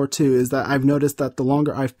add more to, is that I've noticed that the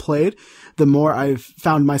longer I've played, the more I've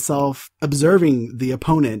found myself observing the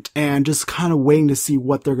opponent and just kind of waiting to see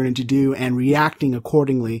what they're going to do and reacting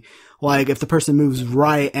accordingly. Like if the person moves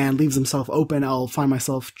right and leaves himself open, I'll find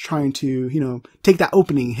myself trying to, take that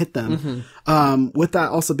opening, hit them. Mm-hmm. With that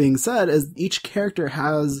also being said, as each character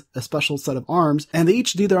has a special set of arms and they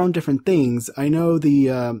each do their own different things. I know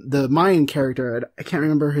the Mayan character, I can't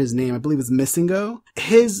remember his name. I believe it's Missingo.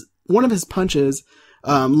 One of his punches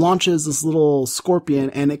launches this little scorpion,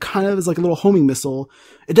 and it kind of is like a little homing missile.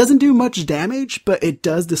 It doesn't do much damage, but it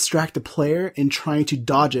does distract the player in trying to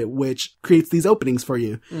dodge it, which creates these openings for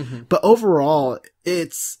you. Mm-hmm. But overall,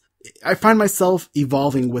 I find myself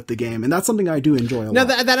evolving with the game, and that's something I do enjoy a lot. Now,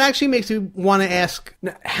 that actually makes me want to ask,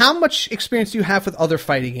 how much experience do you have with other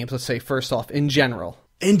fighting games, let's say, first off, in general?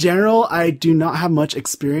 In general, I do not have much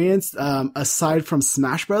experience, aside from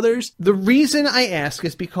Smash Brothers. The reason I ask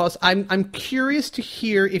is because I'm curious to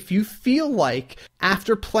hear if you feel like,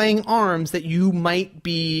 after playing ARMS, that you might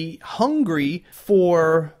be hungry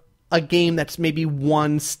for a game that's maybe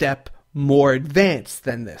one step more advanced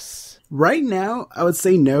than this. Right now, I would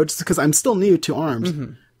say no, just because I'm still new to ARMS.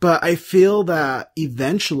 Mm-hmm. But I feel that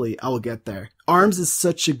eventually I will get there. ARMS is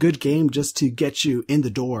such a good game just to get you in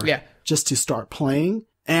the door. Yeah. Just to start playing.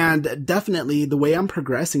 And definitely the way I'm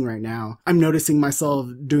progressing right now, I'm noticing myself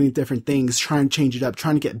doing different things, trying to change it up,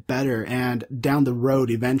 trying to get better. And down the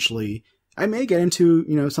road, eventually, I may get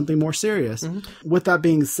into, something more serious. Mm-hmm. With that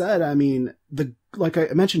being said, I mean, like I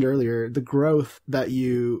mentioned earlier, the growth that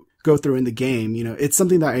you go through in the game, it's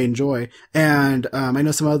something that I enjoy. And I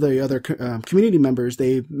know some of the other community members,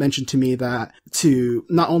 they mentioned to me that to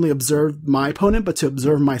not only observe my opponent, but to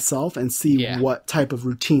observe myself and see what type of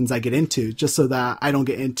routines I get into, just so that I don't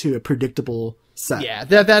get into a predictable set. Yeah,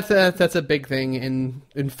 that's a big thing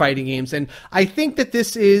in fighting games. And I think that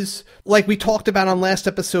this is, like we talked about on last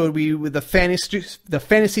episode, with the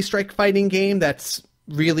Fantasy Strike fighting game, that's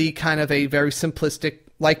really kind of a very simplistic,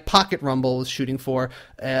 like Pocket Rumble is shooting for,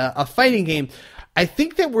 a fighting game. I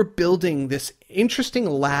think that we're building this interesting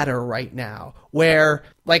ladder right now where,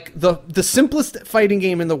 like, the simplest fighting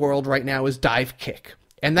game in the world right now is Dive Kick.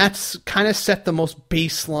 And that's kind of set the most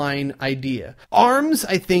baseline idea. ARMS,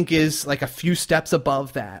 I think, is like a few steps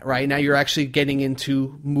above that, right? Now you're actually getting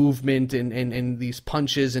into movement and these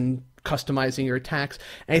punches and customizing your attacks.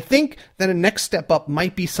 And I think that a next step up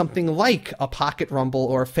might be something like a Pocket Rumble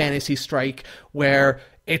or a Fantasy Strike, where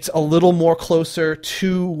it's a little more closer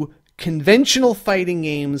to conventional fighting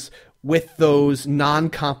games with those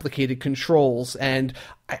non-complicated controls. And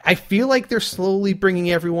I feel like they're slowly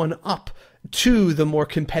bringing everyone up to the more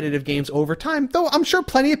competitive games over time, though I'm sure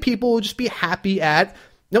plenty of people will just be happy at,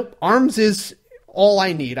 nope, ARMS is all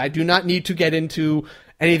I need. I do not need to get into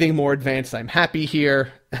anything more advanced. I'm happy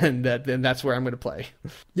here, and that's where I'm going to play.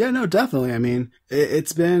 Yeah, no, definitely. I mean,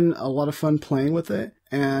 it's been a lot of fun playing with it,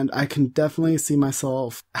 and I can definitely see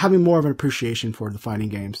myself having more of an appreciation for the fighting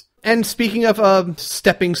games. And speaking of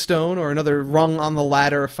stepping stone or another rung on the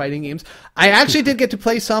ladder of fighting games, I actually did get to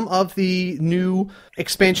play some of the new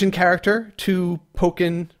expansion character to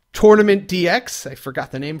Pokken Tournament DX. I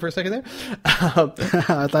forgot the name for a second there. I thought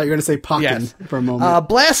you were going to say Pokken for a moment.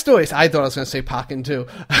 Blastoise. I thought I was going to say Pokken too.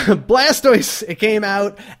 Blastoise. It came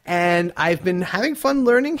out, and I've been having fun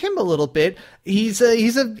learning him a little bit. He's a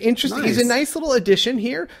interesting. Nice. He's a nice little addition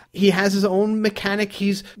here. He has his own mechanic.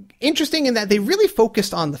 He's interesting in that they really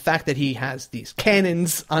focused on the fact that he has these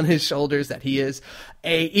cannons on his shoulders. That he is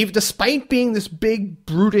even despite being this big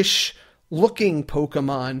brutish looking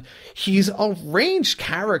Pokemon, he's a ranged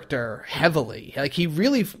character heavily. Like, he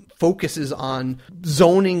really focuses on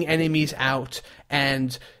zoning enemies out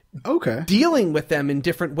and dealing with them in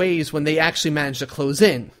different ways when they actually manage to close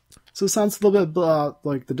in. So it sounds a little bit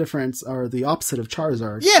like the difference or the opposite of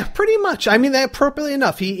Charizard. Yeah, pretty much. I mean, appropriately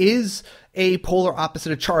enough, he is a polar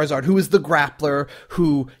opposite of Charizard, who is the grappler,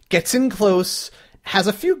 who gets in close, has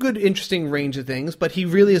a few good, interesting range of things, but he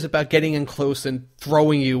really is about getting in close and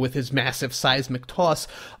throwing you with his massive seismic toss.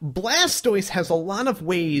 Blastoise has a lot of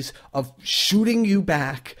ways of shooting you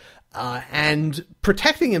back and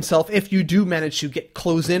protecting himself if you do manage to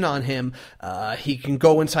close in on him. He can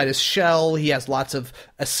go inside his shell. He has lots of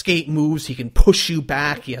escape moves. He can push you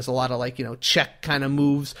back. He has a lot of check kind of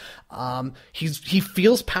moves. He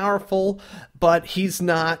feels powerful, but he's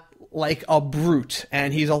not like a brute,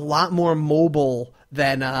 and he's a lot more mobile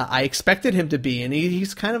than I expected him to be, and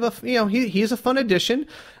he's kind of he's a fun addition.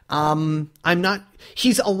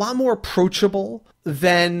 He's a lot more approachable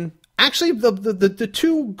than actually the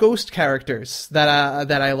two ghost characters that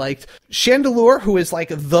I liked. Chandelure, who is like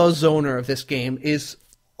the zoner of this game, is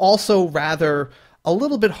also rather a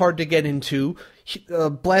little bit hard to get into.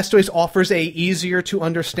 Blastoise offers a easier to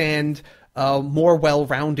understand, more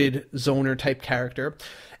well-rounded zoner type character.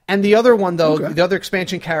 And the other one, though, the other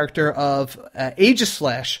expansion character of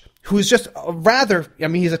Aegislash, who's just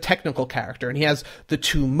he's a technical character, and he has the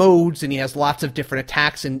two modes, and he has lots of different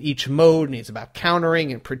attacks in each mode, and he's about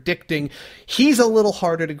countering and predicting. He's a little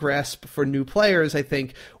harder to grasp for new players, I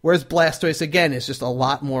think, whereas Blastoise, again, is just a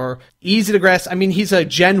lot more easy to grasp. I mean, he's a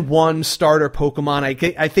Gen 1 starter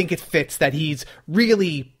Pokemon. I think it fits that he's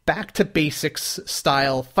really back to basics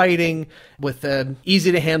style fighting with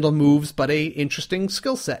easy to handle moves, but a interesting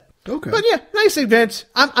skill set. Okay. But yeah, nice advance.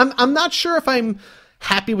 I'm not sure if I'm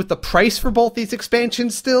happy with the price for both these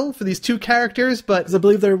expansions still for these two characters, but 'cause I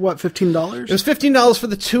believe they're $15? It was $15 for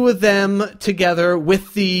the two of them together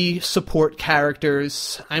with the support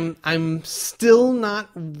characters. I'm still not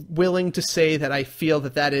willing to say that I feel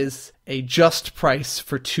that is a just price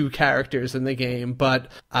for two characters in the game,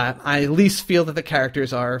 but I at least feel that the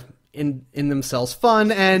characters are in themselves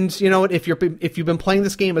fun, and you know what, if you've been playing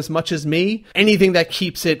this game as much as me, anything that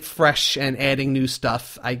keeps it fresh and adding new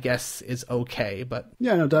stuff, I guess, is okay. But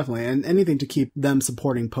yeah, no, definitely, and anything to keep them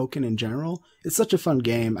supporting Pokken in general. It's such a fun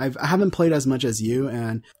game. I haven't played as much as you,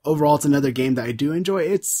 and overall it's another game that I do enjoy.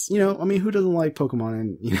 It's, who doesn't like Pokemon?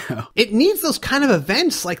 And it needs those kind of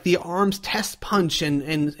events like the Arms Test Punch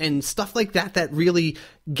and stuff like that really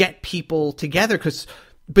get people together, because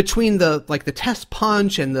between the Test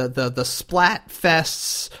Punch and the Splat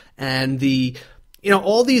Fests and the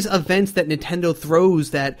all these events that Nintendo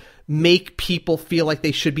throws that make people feel like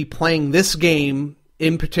they should be playing this game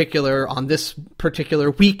in particular on this particular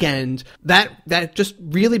weekend, that just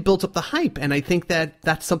really builds up the hype, and I think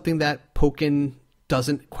that's something that Pokken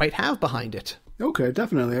doesn't quite have behind it. Okay,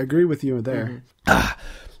 definitely, I agree with you there.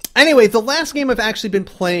 Anyway, the last game I've actually been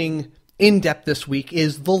playing in depth this week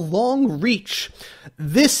is The Long Reach.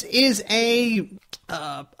 This is a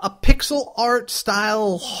pixel art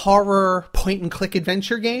style horror point and click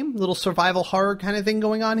adventure game, little survival horror kind of thing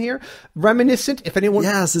going on here. Reminiscent, if anyone.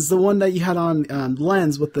 Yes, it's the one that you had on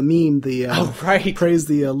Lens with the meme. Praise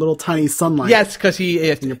the little tiny sunlight. Yes, because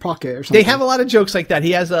in your pocket or something. They have a lot of jokes like that.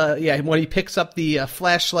 He has when he picks up the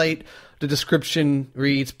flashlight, the description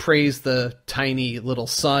reads, "Praise the tiny little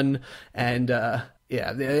sun," and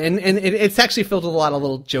it's actually filled with a lot of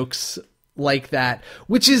little jokes like that,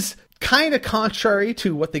 which is kind of contrary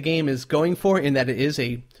to what the game is going for, in that it is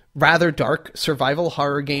a rather dark survival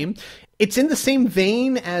horror game. It's in the same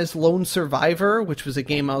vein as Lone Survivor, which was a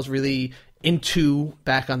game I was really into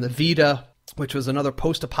back on the Vita, which was another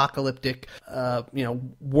post-apocalyptic,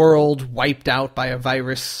 world wiped out by a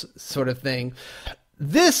virus sort of thing.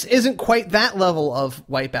 This isn't quite that level of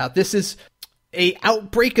wipeout. This is a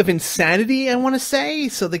outbreak of insanity, I want to say.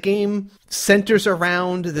 So the game centers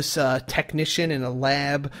around this technician in a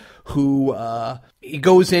lab who he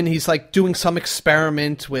goes in, he's like doing some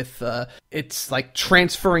experiment with it's like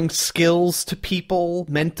transferring skills to people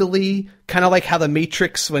mentally, kind of like how the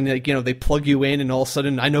Matrix, when like, you know, they plug you in and all of a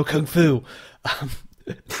sudden I know kung fu.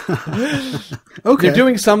 Okay. They're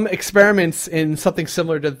doing some experiments in something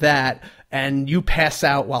similar to that, and you pass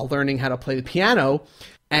out while learning how to play the piano,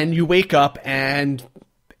 and you wake up and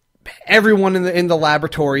everyone in the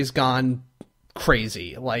laboratory's gone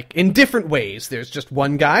crazy, like in different ways. There's just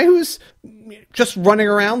one guy who's just running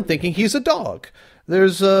around thinking he's a dog.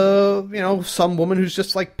 There's some woman who's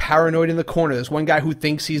just like paranoid in the corner. There's one guy who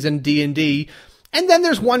thinks he's in D&D, and then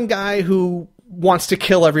there's one guy who wants to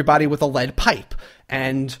kill everybody with a lead pipe.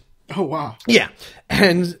 And oh wow, yeah,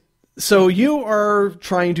 and so you are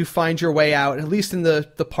trying to find your way out. At least in the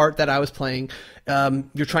part that I was playing,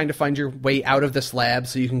 you're trying to find your way out of this lab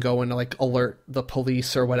so you can go and like alert the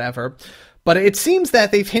police or whatever. But it seems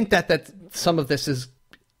that they've hinted that some of this is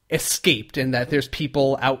escaped and that there's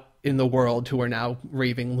people out in the world who are now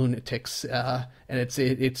raving lunatics, and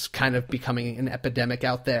it's kind of becoming an epidemic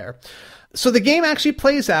out there. So the game actually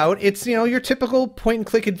plays out. It's, you know, your typical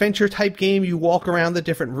point-and-click adventure type game. You walk around the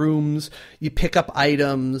different rooms. You pick up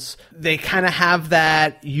items. They kind of have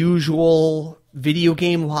that usual video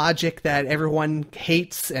game logic that everyone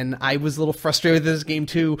hates, and I was a little frustrated with this game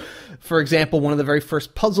too. For example, one of the very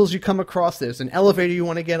first puzzles you come across, there's an elevator you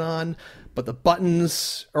want to get on, but the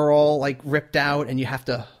buttons are all like ripped out, and you have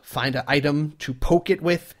to find an item to poke it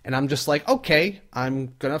with. And I'm just like, okay,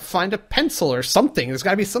 I'm gonna find a pencil or something. There's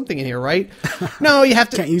gotta be something in here, right? No, you have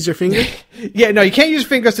to... Can't use your finger? Yeah, no, you can't use your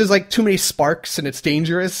fingers. There's like too many sparks and it's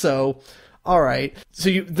dangerous, so... All right. So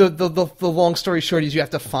the long story short is you have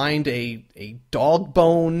to find a dog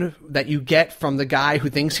bone that you get from the guy who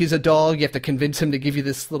thinks he's a dog. You have to convince him to give you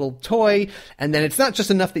this little toy. And then it's not just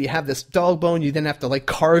enough that you have this dog bone. You then have to like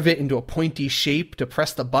carve it into a pointy shape to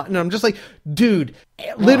press the button. And I'm just like, dude,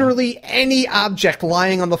 literally any object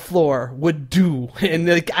lying on the floor would do. And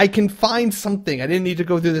like, I can find something. I didn't need to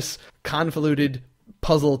go through this convoluted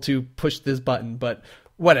puzzle to push this button, but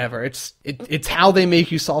whatever. It's how they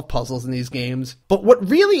make you solve puzzles in these games. But what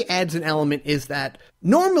really adds an element is that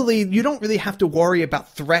normally you don't really have to worry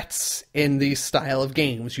about threats in these style of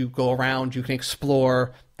games. You go around, you can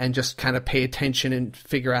explore, and just kind of pay attention and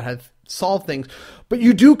figure out how to solve things. But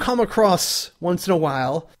you do come across, once in a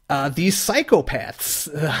while, these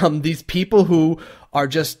psychopaths. These people who are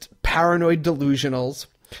just paranoid delusionals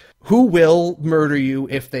who will murder you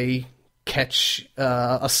if they catch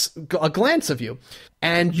a glance of you.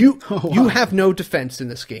 And you have no defense in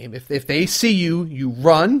this game. If they see you, you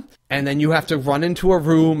run, and then you have to run into a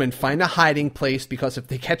room and find a hiding place, because if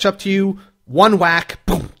they catch up to you, one whack,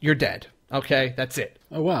 boom, you're dead. Okay, that's it.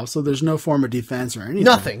 Oh, wow. So there's no form of defense or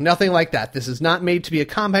anything? Nothing like that. This is not made to be a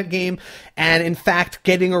combat game. And in fact,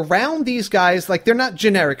 getting around these guys, like, they're not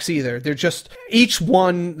generics either. They're just, each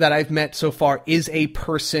one that I've met so far is a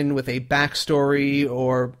person with a backstory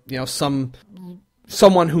or, you know, someone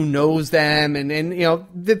who knows them, and you know,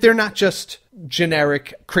 they're not just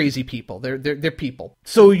generic crazy people. They're people.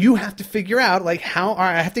 So you have to figure out, like, how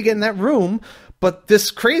I have to get in that room, but this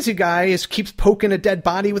crazy guy keeps poking a dead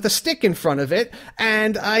body with a stick in front of it,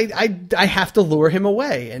 and I have to lure him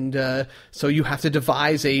away. And so you have to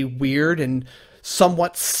devise a weird and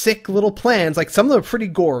somewhat sick little plans. Like, some of them are pretty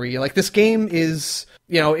gory. Like, this game is,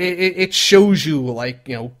 you know, it shows you, like,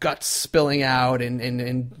 you know, guts spilling out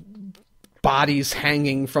and bodies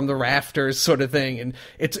hanging from the rafters, sort of thing. And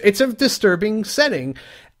it's a disturbing setting,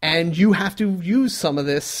 and you have to use some of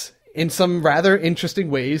this in some rather interesting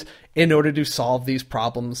ways in order to solve these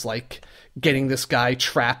problems, like getting this guy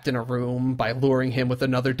trapped in a room by luring him with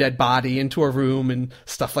another dead body into a room and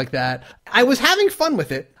stuff like that. I was having fun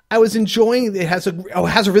with it. I was enjoying it. It has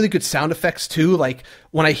a really good sound effects too. Like,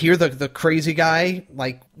 when I hear the crazy guy,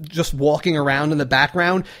 like, just walking around in the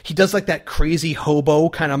background, he does like that crazy hobo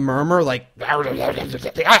kind of murmur, like, nice.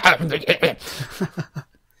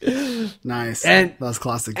 And that was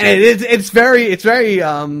classic. And it's very,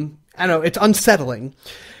 I don't know, it's unsettling.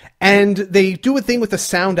 And they do a thing with the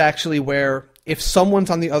sound, actually, where if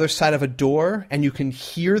someone's on the other side of a door and you can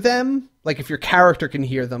hear them, like if your character can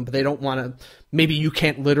hear them, but they don't want to, maybe you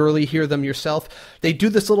can't literally hear them yourself, they do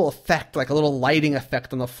this little effect, like a little lighting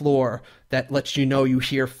effect on the floor that lets you know you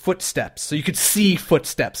hear footsteps. So you could see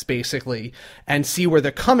footsteps basically and see where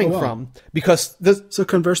they're coming from, because so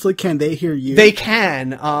conversely, can they hear you? They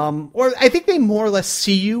can, or I think they more or less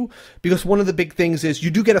see you, because one of the big things is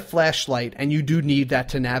you do get a flashlight and you do need that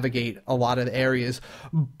to navigate a lot of the areas.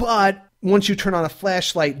 But once you turn on a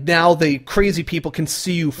flashlight, now the crazy people can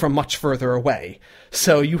see you from much further away.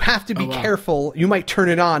 So you have to be careful. You might turn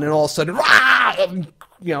it on and all of a sudden,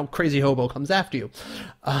 crazy hobo comes after you.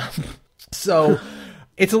 So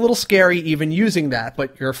it's a little scary even using that,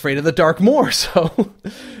 but you're afraid of the dark more. So,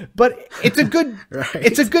 but it's a good,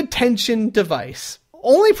 it's a good tension device.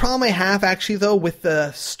 Only problem I have actually though with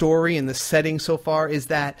the story and the setting so far is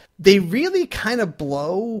that they really kind of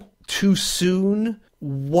blow too soon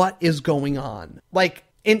what is going on. Like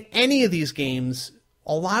in any of these games,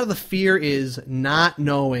 a lot of the fear is not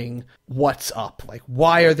knowing what's up. Like,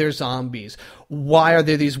 why are there zombies? Why are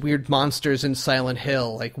there these weird monsters in Silent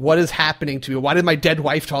Hill? Like, what is happening to me? Why did my dead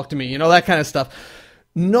wife talk to me? You know, that kind of stuff.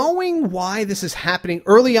 Knowing why this is happening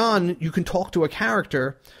early on, you can talk to a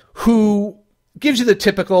character who gives you the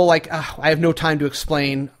typical, like, I have no time to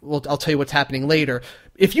explain. Well, I'll tell you what's happening later.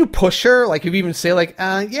 If you push her, like, if you even say, like,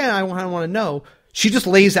 yeah, I want to know, she just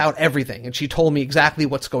lays out everything, and she told me exactly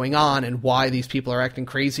what's going on and why these people are acting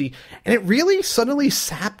crazy. And it really suddenly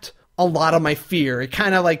sapped a lot of my fear. It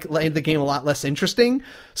kind of like made the game a lot less interesting.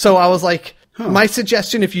 So I was like, my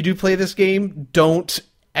suggestion, if you do play this game, don't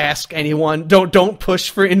ask anyone. Don't push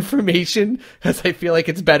for information, because I feel like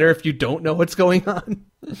it's better if you don't know what's going on.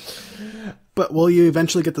 But will you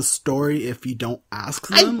eventually get the story if you don't ask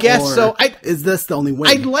them? I guess so. Is this the only way?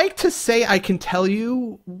 I'd like to say I can tell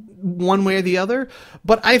you one way or the other,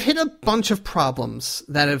 but I've hit a bunch of problems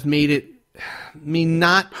that have made it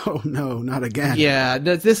not... Oh, no, not again. Yeah,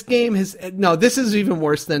 this game has... No, this is even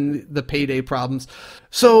worse than the PayDay problems.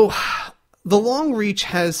 So, the Long Reach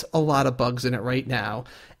has a lot of bugs in it right now,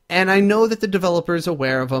 and I know that the developer is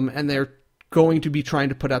aware of them, and they're going to be trying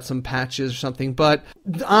to put out some patches or something, but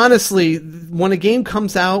honestly, when a game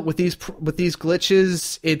comes out with these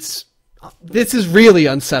glitches, this is really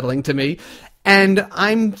unsettling to me, and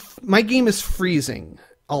my game is freezing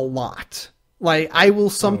a lot. Like, I will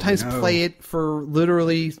sometimes play it for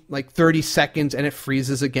literally like 30 seconds and it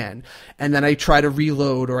freezes again, and then I try to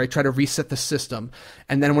reload or I try to reset the system,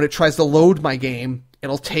 and then when it tries to load my game,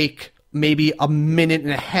 it'll take maybe a minute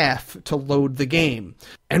and a half to load the game.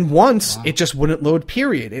 And once it just wouldn't load,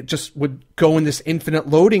 period. It just would go in this infinite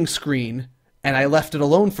loading screen, and I left it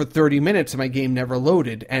alone for 30 minutes and my game never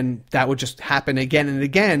loaded. And that would just happen again and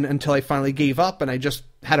again until I finally gave up and I just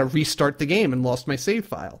had to restart the game and lost my save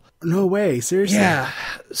file. No way. Seriously? Yeah.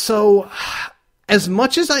 So as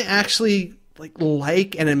much as I actually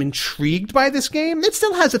like and am intrigued by this game, it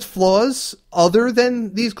still has its flaws other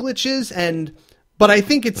than these glitches, but I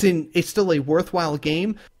think it's still a worthwhile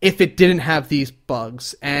game if it didn't have these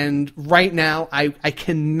bugs. And right now, I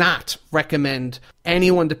cannot recommend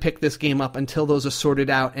anyone to pick this game up until those are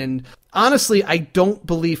sorted out. And honestly, I don't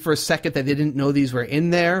believe for a second that they didn't know these were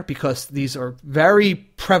in there, because these are very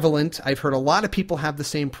prevalent. I've heard a lot of people have the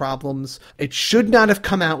same problems. It should not have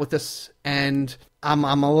come out with this, and I'm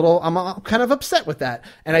kind of upset with that.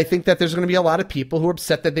 And I think that there's going to be a lot of people who are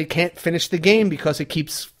upset that they can't finish the game because it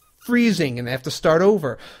keeps freezing and they have to start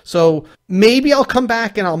over. So maybe I'll come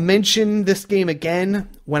back and I'll mention this game again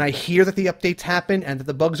when I hear that the updates happen and that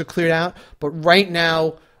the bugs are cleared out. But right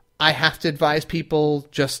now, I have to advise people,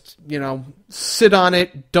 just, sit on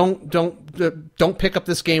it. Don't pick up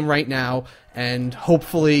this game right now. And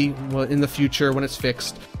hopefully in the future, when it's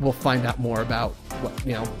fixed, we'll find out more about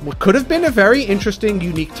what could have been a very interesting,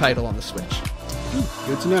 unique title on the Switch.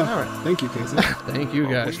 Good to know. All right. Thank you, Casey. Thank you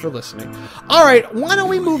guys for listening. All right, why don't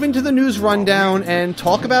we move into the news rundown and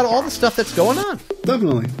talk about all the stuff that's going on?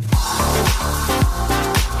 Definitely.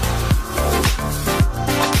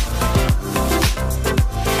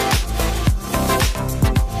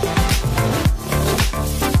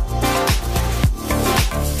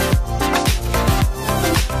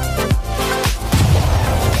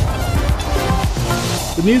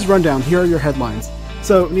 The news rundown. Here are your headlines.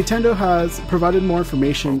 So Nintendo has provided more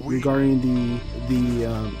information regarding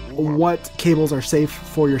the what cables are safe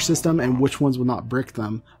for your system and which ones will not brick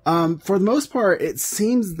them. For the most part, it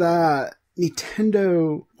seems that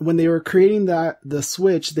Nintendo, when they were creating the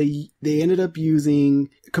Switch, they ended up using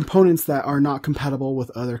components that are not compatible with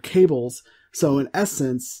other cables. So in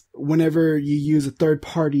essence, whenever you use a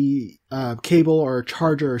third-party cable or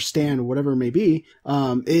charger or stand or whatever it may be,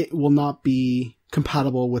 it will not be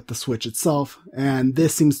compatible with the Switch itself, and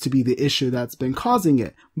this seems to be the issue that's been causing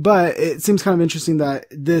it. But it seems kind of interesting that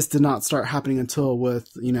this did not start happening until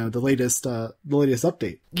with, the latest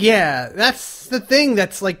update. Yeah, that's the thing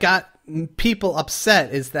that's like got people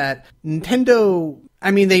upset, is that Nintendo,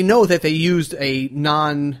 I mean, they know that they used a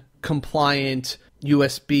non-compliant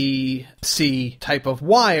USB-C type of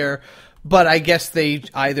wire, but I guess they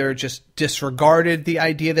either just disregarded the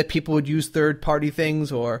idea that people would use third-party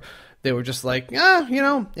things, or they were just like,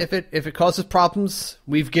 if it causes problems,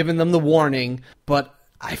 we've given them the warning. But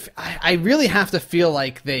I really have to feel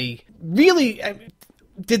like they really...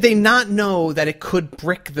 Did they not know that it could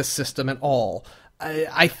brick the system at all?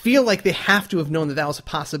 I feel like they have to have known that was a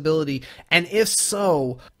possibility. And if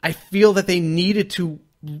so, I feel that they needed to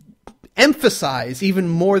emphasize even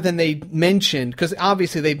more than they mentioned, because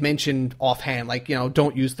obviously they've mentioned offhand, like,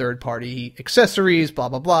 don't use third-party accessories, blah,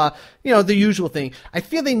 blah, blah, the usual thing. I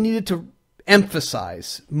feel they needed to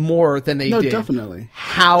emphasize more than they did. Definitely.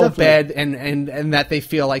 How bad, and that they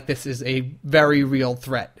feel like this is a very real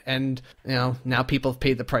threat. And, now people have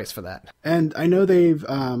paid the price for that. And I know they've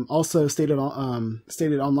also stated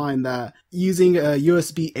online that using a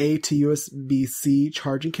USB-A to USB-C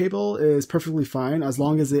charging cable is perfectly fine as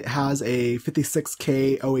long as it has a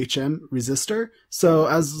 56K OHM resistor. So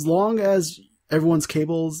as long as everyone's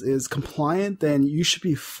cables is compliant, then you should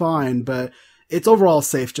be fine. But it's overall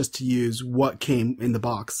safe just to use what came in the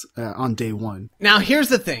box on day one. Now, here's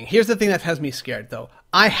the thing. Here's the thing that has me scared, though.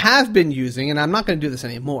 I have been using, and I'm not going to do this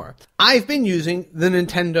anymore, I've been using the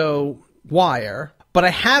Nintendo wire, but I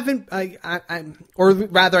haven't, or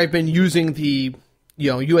rather I've been using the,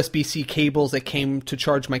 USB-C cables that came to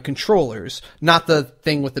charge my controllers, not the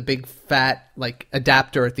thing with the big fat,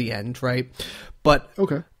 adapter at the end, right? But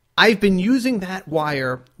okay. I've been using that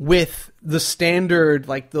wire with the standard,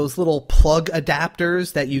 those little plug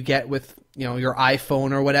adapters that you get with, your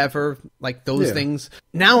iPhone or whatever, those things.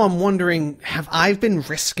 Now I'm wondering, have I been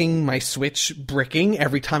risking my Switch bricking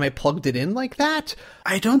every time I plugged it in like that?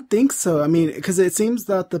 I don't think so. I mean, because it seems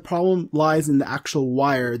that the problem lies in the actual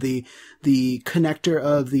wire, the connector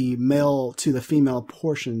of the male to the female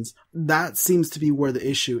portions. That seems to be where the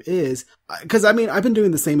issue is. Because, I've been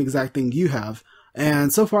doing the same exact thing you have.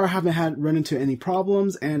 And so far I haven't run into any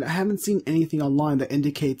problems, and I haven't seen anything online that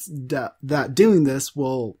indicates that doing this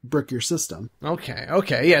will brick your system. Okay.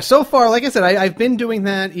 Yeah, so far, like I said, I've been doing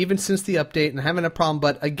that even since the update and having a problem,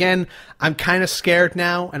 but again, I'm kind of scared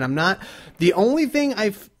now, and I'm not. The only thing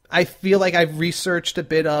I feel like I've researched a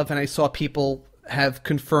bit of, and I saw people have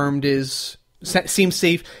confirmed seems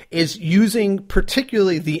safe, is using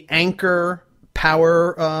particularly the Anchor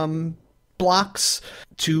power blocks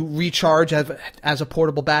to recharge as a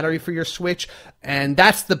portable battery for your Switch. And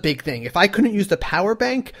that's the big thing. If I couldn't use the power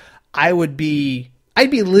bank, I'd be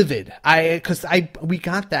livid. Because we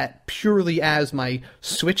got that purely as my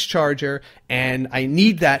Switch charger, and I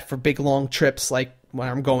need that for big long trips like when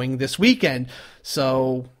I'm going this weekend.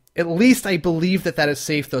 So at least I believe that is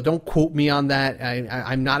safe, though. Don't quote me on that.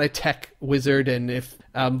 I'm not a tech wizard, and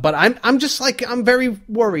but I'm just I'm very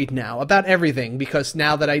worried now about everything, because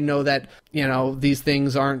now that I know that, these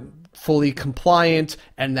things aren't fully compliant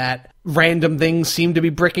and that random things seem to be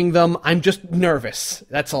bricking them, I'm just nervous.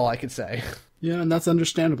 That's all I can say. Yeah, and that's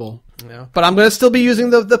understandable. Yeah, but I'm going to still be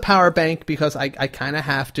using the power bank because I kind of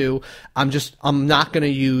have to. I'm not going to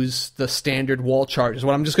use the standard wall chargers.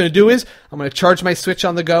 What I'm just going to do is I'm going to charge my Switch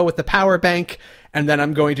on the go with the power bank, and then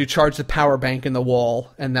I'm going to charge the power bank in the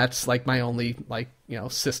wall, and that's my only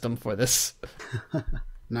system for this.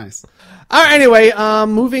 Nice. All right, anyway,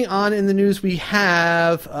 moving on in the news, we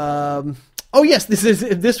have oh yes,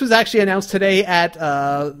 this was actually announced today at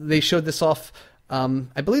they showed this off.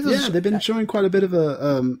 I believe they've been showing quite a bit of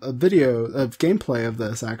a video of gameplay of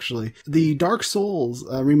this, actually. The Dark Souls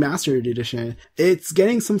Remastered Edition, it's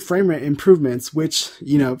getting some frame rate improvements, which,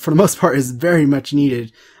 for the most part is very much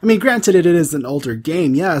needed. I mean, granted, it is an older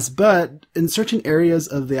game, yes, but in certain areas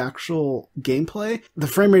of the actual gameplay, the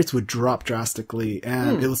frame rates would drop drastically,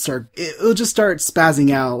 and it'll just start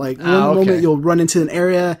spazzing out. One moment you'll run into an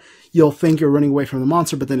area, you'll think you're running away from the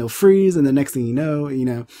monster, but then it'll freeze, and the next thing you know,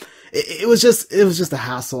 it was just a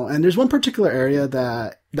hassle. And there's one particular area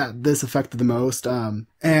that this affected the most. And,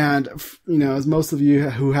 as most of you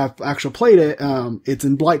who have actually played it, it's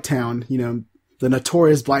in Blighttown, the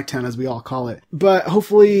notorious Blighttown, as we all call it. But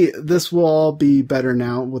hopefully this will all be better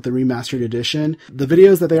now with the remastered edition. The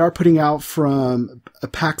videos that they are putting out from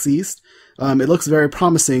PAX East, it looks very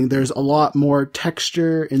promising. There's a lot more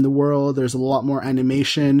texture in the world. There's a lot more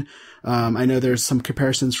animation. I know there's some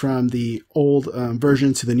comparisons from the old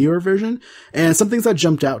version to the newer version. And some things that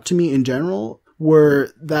jumped out to me in general were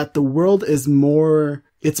that the world is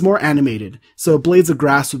it's more animated. So blades of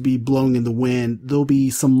grass would be blowing in the wind.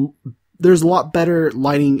 There's a lot better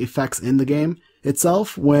lighting effects in the game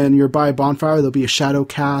itself. When you're by a bonfire, there'll be a shadow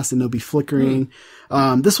cast and there'll be flickering.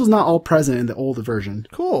 This was not all present in the older version.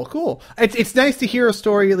 Cool. It's nice to hear a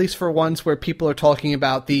story, at least for once, where people are talking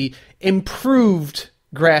about the improved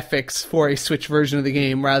graphics for a Switch version of the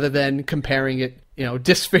game rather than comparing it,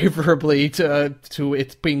 disfavorably to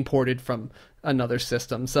it being ported from another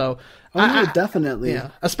system. So definitely.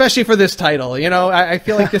 Yeah, especially for this title. I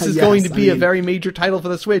feel like this is Yes, going to be a very major title for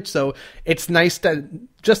the Switch, so it's nice to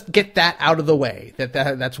just get that out of the way.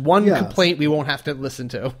 That's one complaint we won't have to listen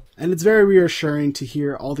to. And it's very reassuring to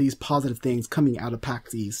hear all these positive things coming out of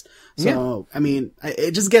PAX East. So,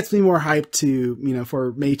 it just gets me more hyped to,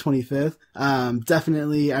 for May 25th.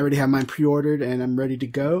 Definitely, I already have mine pre-ordered and I'm ready to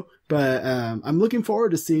go. But I'm looking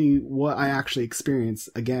forward to see what I actually experience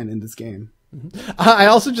again in this game. I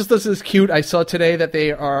also just listened to this cute. I saw today that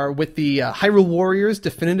they are with the Hyrule Warriors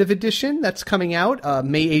Definitive Edition that's coming out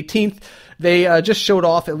May 18th. They just showed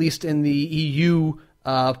off, at least in the EU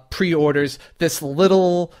pre-orders, this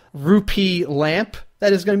little rupee lamp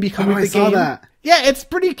that is going to be coming with the game. I saw that. Yeah, it's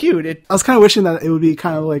pretty cute. I was kind of wishing that it would be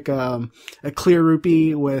kind of like a clear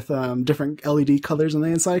rupee with different LED colors on the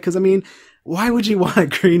inside. Because, why would you want a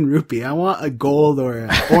green rupee? I want a gold or an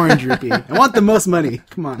orange rupee. I want the most money.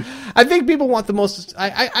 Come on. I think people want the most...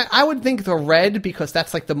 I would think the red, because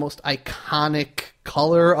that's like the most iconic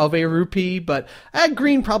color of a rupee. But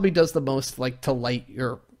green probably does the most, to light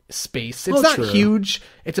your space. It's not huge.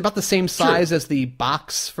 It's about the same size as the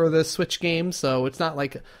box for the Switch game. So it's not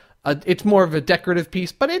like... it's more of a decorative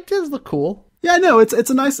piece, but it does look cool. Yeah, no, it's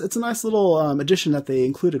a nice little addition that they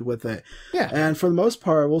included with it. Yeah. And for the most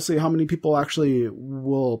part, we'll see how many people actually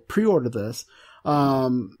will pre-order this.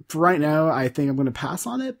 For right now, I think I'm going to pass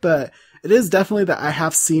on it, but it is definitely that I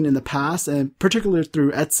have seen in the past, and particularly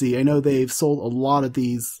through Etsy. I know they've sold a lot of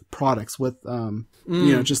these products with,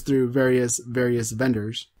 just through various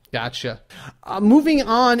vendors. Gotcha. Moving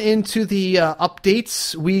on into the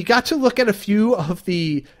updates, we got to look at a few of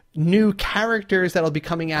the new characters that'll be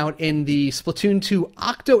coming out in the Splatoon 2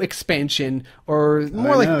 Octo expansion, or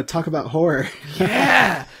more talk about horror.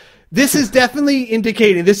 Yeah. This is definitely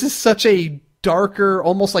indicating this is such a darker,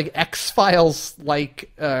 almost like X-Files,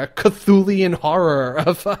 Cthulhian horror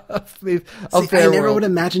of their I never world. would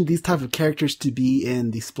imagine these type of characters to be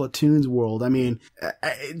in the Splatoon's world. They're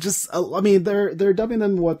dubbing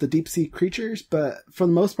them the deep sea creatures, but for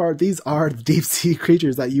the most part, these are the deep sea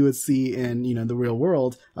creatures that you would see in, the real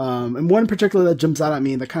world. And one in particular that jumps out at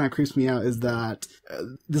me that kind of creeps me out is that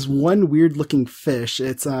this one weird looking fish.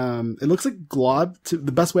 It looks like Glob.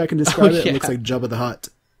 The best way I can describe it looks like Jabba the Hutt.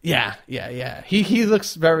 Yeah. He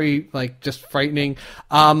looks very, just frightening.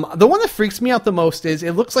 The one that freaks me out the most is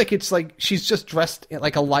it looks like it's like she's just dressed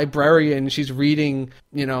like a librarian. She's reading,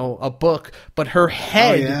 a book, but her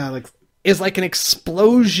head is like an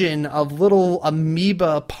explosion of little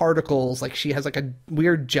amoeba particles. Like she has like a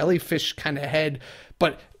weird jellyfish kind of head,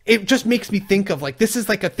 but it just makes me think of this is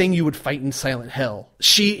like a thing you would fight in Silent Hill.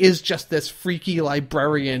 She is just this freaky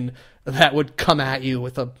librarian that would come at you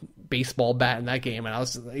with a baseball bat in that game, and I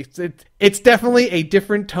was it's definitely a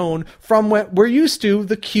different tone from what we're used to.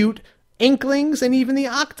 The cute Inklings and even the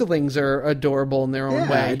Octolings are adorable in their own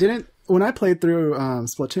way. When I played through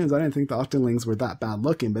Splatoons, I didn't think the Octolings were that bad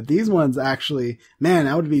looking, but these ones actually, man,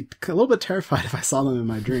 I would be a little bit terrified if I saw them in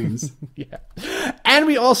my dreams. Yeah. And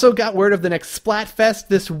we also got word of the next Splatfest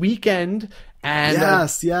this weekend, and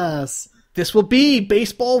yes, this will be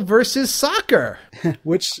baseball versus soccer.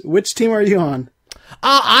 Which team are you on?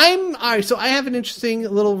 All right, so I have an interesting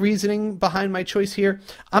little reasoning behind my choice here.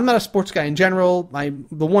 I'm not a sports guy in general.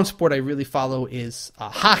 The one sport I really follow is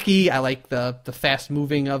hockey. I like the fast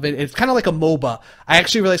moving of it. It's kind of like a MOBA. I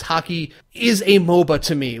actually realize hockey is a MOBA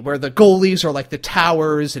to me, where the goalies are like the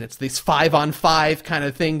towers, and it's this 5-on-5 kind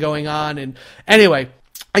of thing going on. And anyway,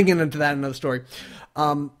 I can get into that in another story.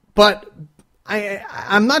 But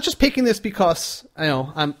I'm not just picking this because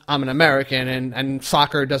I'm an American and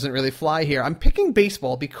soccer doesn't really fly here. I'm picking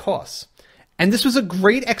baseball because, and this was a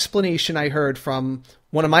great explanation I heard from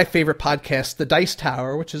one of my favorite podcasts, The Dice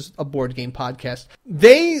Tower, which is a board game podcast.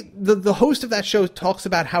 The host of that show talks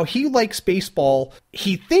about how he likes baseball.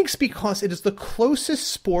 He thinks because it is the closest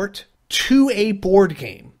sport to a board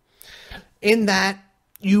game, in that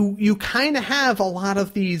you kind of have a lot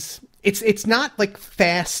of these. It's not like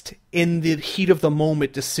fast in the heat of the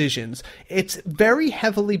moment decisions. It's very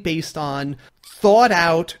heavily based on thought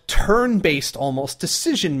out, turn-based almost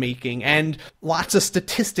decision making, and lots of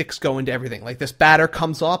statistics go into everything. Like this batter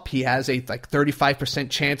comes up, he has a 35%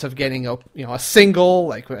 chance of getting a single,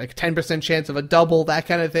 like 10% chance of a double, that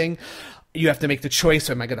kind of thing. You have to make the choice.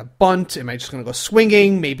 Am I going to bunt? Am I just going to go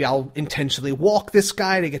swinging? Maybe I'll intentionally walk this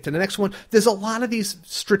guy to get to the next one. There's a lot of these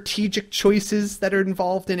strategic choices that are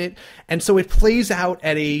involved in it. And so it plays out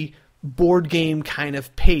at a board game kind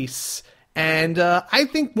of pace. And I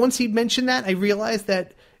think once he mentioned that, I realized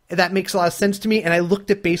that makes a lot of sense to me. And I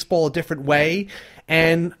looked at baseball a different way.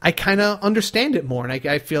 And I kind of understand it more. And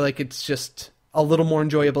I feel like it's just a little more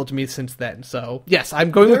enjoyable to me since then. So, yes,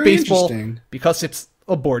 I'm going with baseball because it's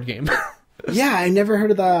a board game. Yeah, I never heard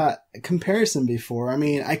of that comparison before. I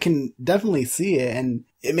mean, I can definitely see it, and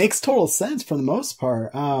it makes total sense for the most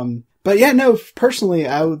part. But yeah, no, personally,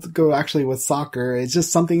 I would go actually with soccer. It's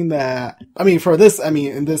just something that, for the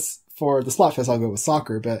Slotfest, I'll go with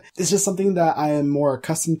soccer, but it's just something that I am more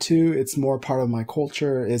accustomed to. It's more part of my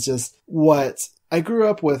culture. It's just what I grew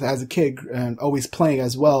up with as a kid and always playing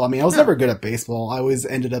as well. I mean, I was never good at baseball. I always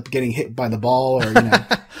ended up getting hit by the ball or, getting hit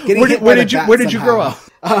by the bat. Where did you grow up?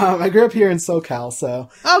 I grew up here in SoCal, so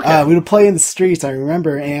we would play in the streets, I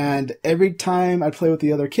remember, and every time I'd play with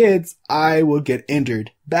the other kids, I would get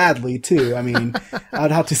injured badly too. I mean,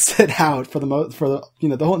 I'd have to sit out for the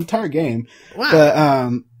whole entire game.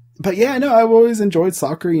 Wow. But yeah, no, I've always enjoyed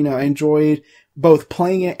soccer. I enjoyed both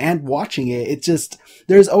playing it and watching it. It just,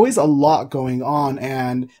 there's always a lot going on,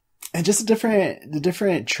 and just the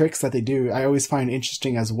different tricks that they do, I always find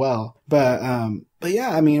interesting as well. But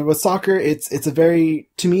yeah, with soccer, it's a very,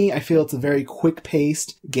 to me, I feel it's a very quick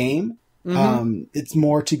paced game. Mm-hmm. It's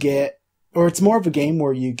more of a game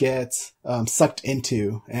where you get, sucked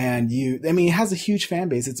into, and it has a huge fan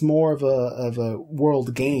base. It's more of a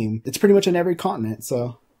world game. It's pretty much on every continent,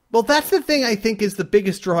 so. Well, that's the thing I think is the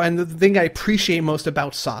biggest draw, and the thing I appreciate most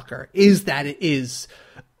about soccer is that it is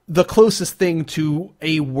the closest thing to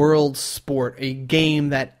a world sport, a game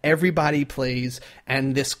that everybody plays,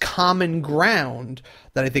 and this common ground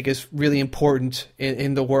that I think is really important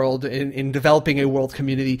in the world, in developing a world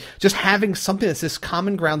community. Just having something that's this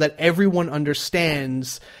common ground that everyone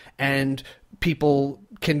understands and people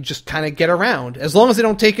can just kind of get around, as long as they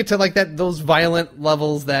don't take it to those violent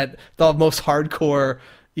levels that the most hardcore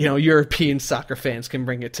European soccer fans can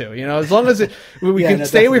bring it to, as long as we can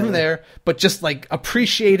stay away from there, but just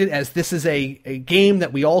appreciate it as this is a game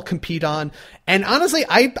that we all compete on. And honestly,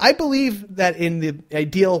 I believe that in the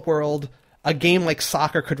ideal world, a game like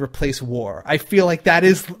soccer could replace war. I feel like that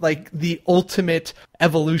is the ultimate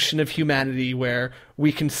evolution of humanity, where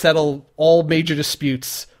we can settle all major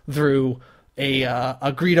disputes through a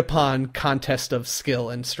agreed upon contest of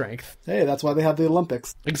skill and strength. Hey, that's why they have the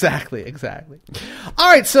Olympics. Exactly. All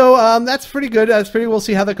right, so that's pretty good. We'll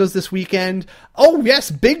see how that goes this weekend. Oh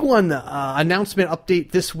yes, big one, announcement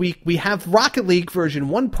update this week. We have Rocket League version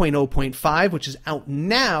 1.0.5, which is out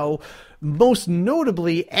now, most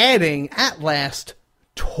notably adding at last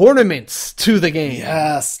tournaments to the game.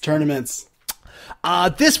 Yes, tournaments.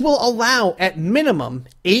 This will allow, at minimum,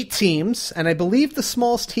 8 teams, and I believe the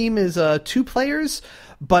smallest team is 2 players,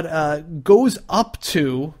 but goes up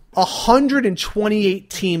to 128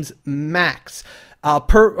 teams max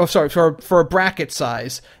for a bracket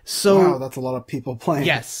size. So wow, that's a lot of people playing.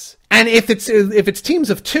 Yes, and if it's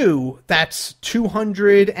teams of 2, that's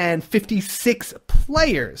 256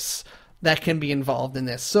 players that can be involved in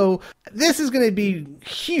this. So this is going to be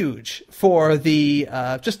huge for the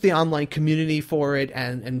just the online community for it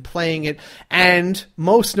and playing it, and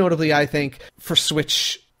most notably, I think, for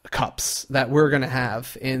Switch Cups that we're going to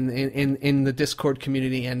have in the Discord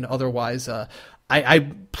community and otherwise.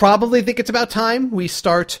 I probably think it's about time we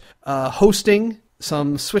start hosting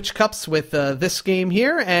some Switch Cups with this game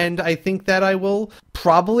here, and I think that I will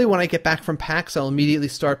probably, when I get back from PAX, I'll immediately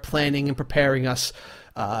start planning and preparing us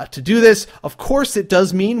to do this. Of course, it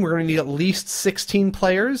does mean we're going to need at least 16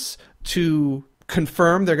 players to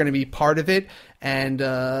confirm they're going to be part of it, and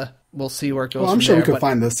we'll see where it goes. Well, I'm sure we could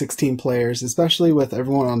find those 16 players, especially with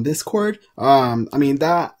everyone on Discord.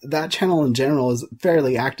 That channel in general is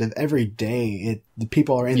fairly active every day. The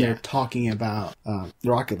people are in there talking about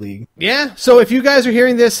Rocket League. Yeah, so if you guys are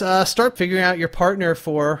hearing this, start figuring out your partner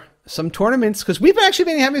for some tournaments, because we've actually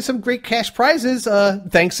been having some great cash prizes,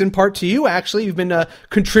 thanks in part to you, actually. You've been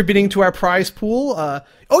contributing to our prize pool.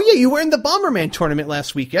 You were in the Bomberman tournament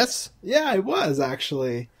last week, yes? Yeah, I was,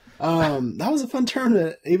 actually. That was a fun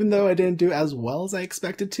tournament, even though I didn't do as well as I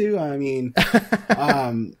expected to. I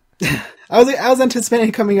was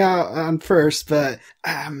anticipating coming out on first, but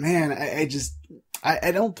man,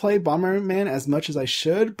 I don't play Bomberman as much as I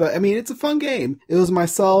should, but I mean, it's a fun game. It was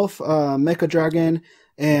myself, Mecha Dragon,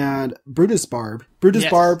 and Brutus Barb. Brutus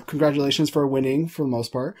Barb, congratulations for winning for the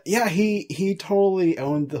most part. Yeah, he totally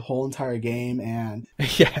owned the whole entire game, and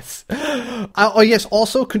yes. Yes,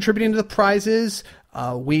 also contributing to the prizes,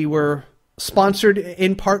 we were sponsored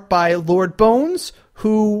in part by Lord Bones,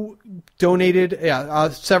 who donated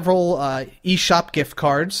several eShop gift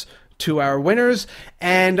cards to our winners,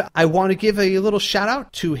 and I want to give a little shout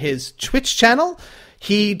out to his Twitch channel.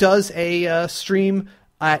 He does a stream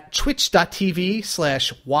at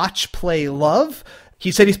twitch.tv/watchplaylove.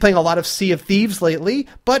 He said he's playing a lot of Sea of Thieves lately,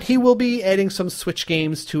 but he will be adding some Switch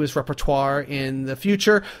games to his repertoire in the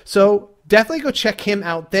future, so definitely go check him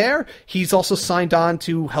out there. He's also signed on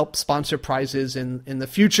to help sponsor prizes in the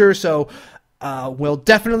future, so we'll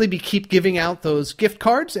definitely keep giving out those gift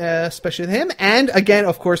cards, especially to him. And again,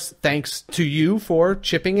 of course, thanks to you for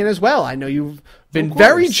chipping in as well. I know you've been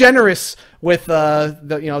very generous with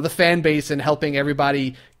the fan base and helping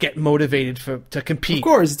everybody get motivated to compete. Of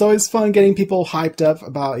course, it's always fun getting people hyped up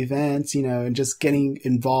about events, and just getting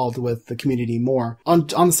involved with the community more. On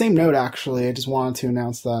the same note, actually, I just wanted to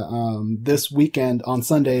announce that this weekend on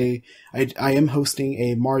Sunday, I am hosting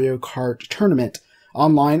a Mario Kart tournament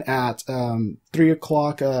online at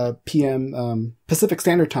 3:00 p.m. Pacific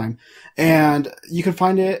Standard Time, and you can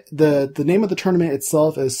find it. The name of the tournament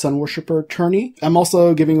itself is SunWorshiper Tourney. I'm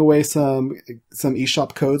also giving away some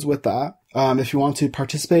eShop codes with that. If you want to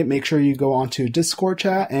participate, make sure you go onto Discord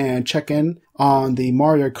chat and check in on the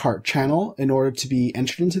Mario Kart channel in order to be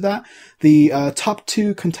entered into that. The top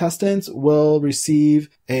 2 contestants will receive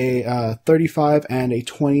a $35 and a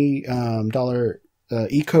 $20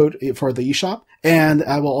 e-code for the eShop. And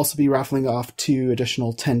I will also be raffling off 2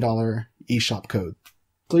 additional $10 eShop codes.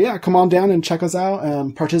 So yeah, come on down and check us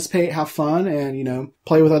out, participate, have fun, and,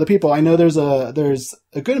 play with other people. I know there's a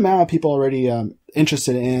good amount of people already,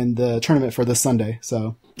 interested in the tournament for this Sunday,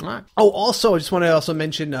 so. All right. Oh, also, I just want to also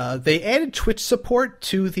mention, they added Twitch support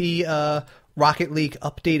to the, Rocket League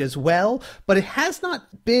update as well, but it has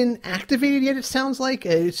not been activated yet, it sounds like.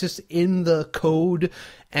 It's just in the code,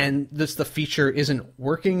 and the feature isn't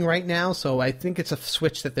working right now, so I think it's a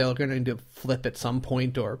switch that they're going to flip at some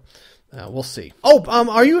point, or we'll see. Oh,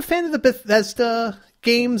 are you a fan of the Bethesda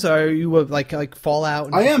games? Are you like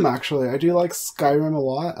Fallout? I am, actually. I do like Skyrim a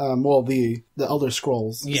lot. Well, the Elder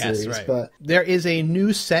Scrolls series. Right. But there is a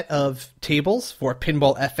new set of tables for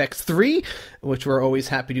Pinball FX3, which we're always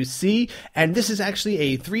happy to see. And this is actually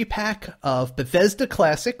a 3-pack of Bethesda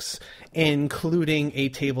classics, including a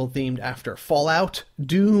table themed after Fallout,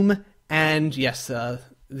 Doom, and yes, the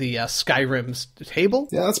Skyrim's table.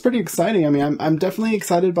 Yeah, that's pretty exciting. I mean, I'm definitely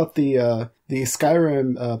excited about the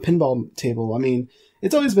Skyrim pinball table. I mean,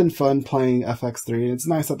 it's always been fun playing FX3, and it's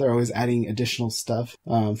nice that they're always adding additional stuff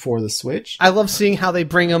for the Switch. I love seeing how they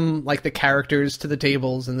bring them, like the characters to the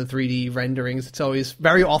tables and the 3D renderings. It's always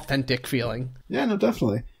very authentic feeling. Yeah, no,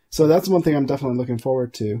 definitely. So that's one thing I'm definitely looking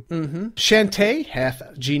forward to. Mm-hmm. Shantae, half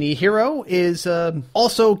Genie Hero, is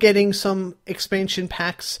also getting some expansion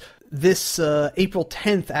packs. This April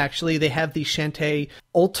 10th, actually, they have the Shantae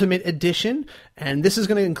Ultimate Edition, and this is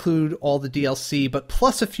going to include all the DLC, but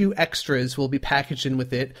plus a few extras will be packaged in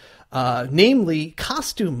with it, namely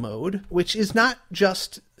Costume Mode, which is not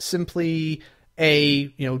just simply a,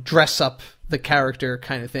 dress up the character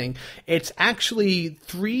kind of thing. It's actually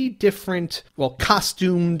 3 different,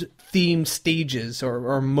 costumed themed stages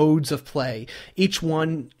or modes of play. Each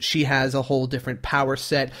one, she has a whole different power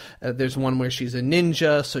set. There's one where she's a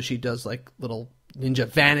ninja, so she does like little ninja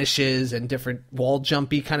vanishes and different wall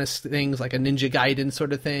jumpy kind of things, like a Ninja Gaiden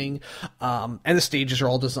sort of thing. And the stages are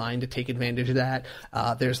all designed to take advantage of that.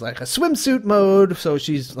 There's like a swimsuit mode, so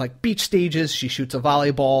she's like beach stages. She shoots a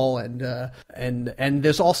volleyball, and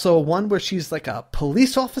there's also one where she's like a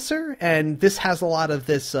police officer, and this has a lot of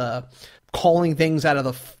this calling things out of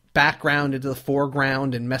the background into the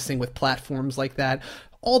foreground and messing with platforms like that.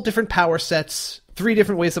 All different power sets, 3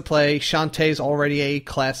 different ways to play. Shantae's already a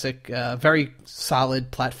classic, very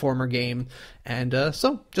solid platformer game. And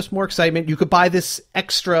so just more excitement. You could buy this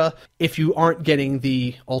extra if you aren't getting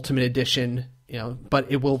the Ultimate Edition,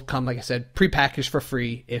 but it will come, like I said, prepackaged for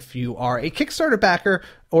free if you are a Kickstarter backer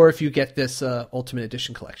or if you get this Ultimate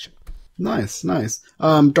Edition collection. Nice.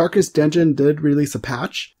 Darkest Dungeon did release a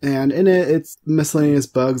patch, and in it, it's miscellaneous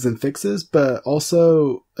bugs and fixes, but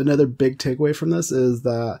also another big takeaway from this is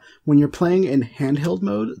that when you're playing in handheld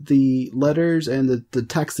mode, the letters and the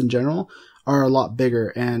text in general are a lot bigger,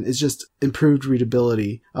 and it's just improved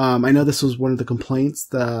readability. I know this was one of the complaints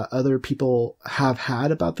that other people have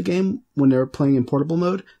had about the game when they were playing in portable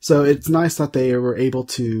mode. So it's nice that they were able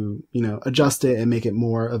to, adjust it and make it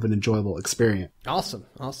more of an enjoyable experience. Awesome.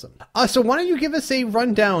 So why don't you give us a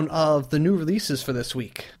rundown of the new releases for this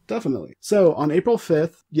week? Definitely. So on April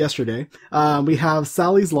 5th, yesterday, we have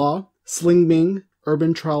Sally's Law, Sling Bing,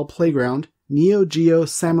 Urban Trial Playground, Neo Geo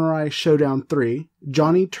Samurai Showdown 3,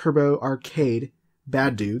 Johnny Turbo Arcade,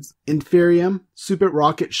 Bad Dudes, Inferium, Super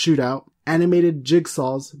Rocket Shootout, Animated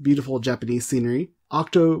Jigsaws, Beautiful Japanese Scenery,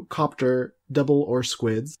 Octocopter, Double or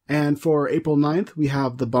Squids. And for April 9th, we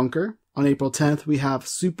have The Bunker. On April 10th, we have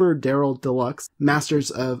Super Daryl Deluxe,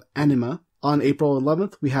 Masters of Anima. On April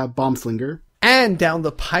 11th, we have Bombslinger. And down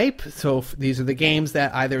the pipe, so these are the games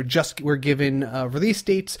that either just were given release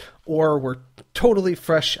dates or were totally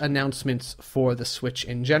fresh announcements for the Switch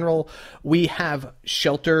in general. We have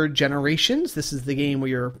Shelter Generations. This is the game where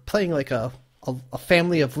you're playing like a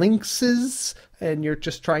family of lynxes and you're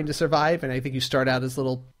just trying to survive. And I think you start out as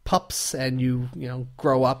little pups and you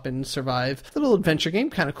grow up and survive. Little adventure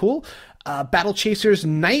game, kind of cool. Battle Chasers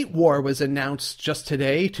Night War was announced just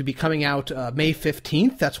today to be coming out May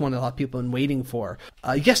 15th. That's one a lot of people have been waiting for.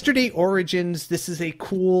 Yesterday Origins, this is a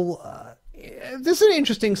cool, this is an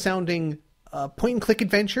interesting sounding point-and-click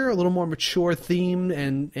adventure, a little more mature theme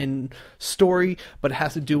and story, but it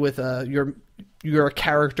has to do with you're a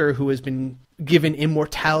character who has been given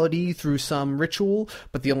immortality through some ritual,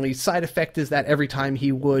 but the only side effect is that every time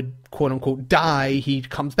he would, quote-unquote, die, he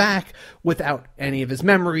comes back without any of his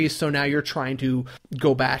memories, so now you're trying to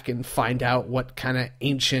go back and find out what kind of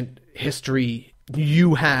ancient history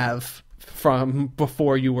you have from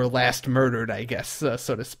before you were last murdered, I guess,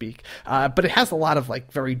 so to speak. But it has a lot of,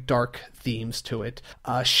 very dark themes to it.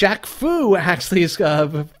 Shaq Fu actually has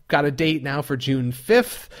got a date now for June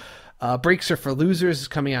 5th. Breaks Are for Losers is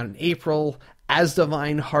coming out in April. As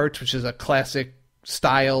Divine Heart, which is a classic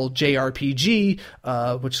style JRPG,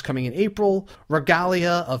 which is coming in April.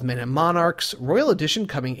 Regalia of Men and Monarchs, Royal Edition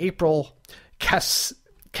coming April.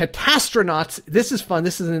 Catastronauts, this is fun.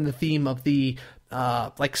 This is in the theme of the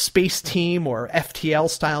Space Team or FTL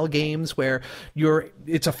style games where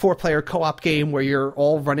it's a 4-player co-op game where you're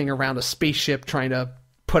all running around a spaceship trying to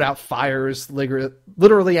put out fires,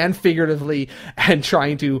 literally and figuratively, and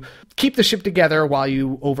trying to keep the ship together while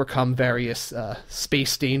you overcome various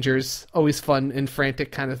space dangers. Always fun and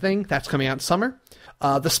frantic kind of thing. That's coming out in summer.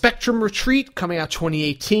 The Spectrum Retreat, coming out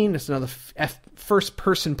 2018. It's another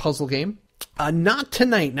first-person puzzle game. Not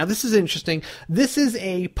Tonight. Now, this is interesting. This is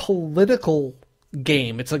a political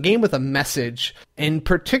game. It's a game with a message. In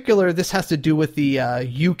particular, this has to do with the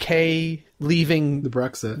UK leaving the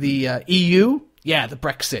Brexit, the EU. Yeah, the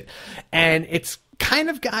Brexit. And it's kind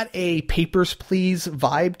of got a Papers, Please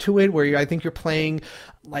vibe to it, where I think you're playing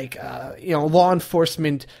law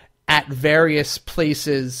enforcement at various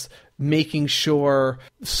places, making sure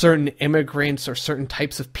certain immigrants or certain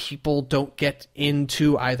types of people don't get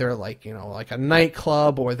into either a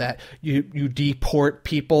nightclub, or that you deport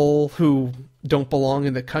people who don't belong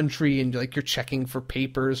in the country, and you're checking for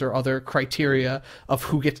papers or other criteria of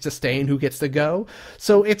who gets to stay and who gets to go.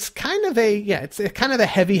 So it's kind of a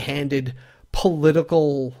heavy-handed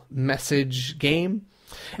political message game.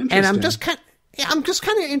 And I'm just kind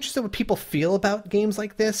of interested what people feel about games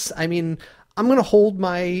like this. I mean, I'm going to hold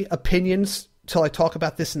my opinions till I talk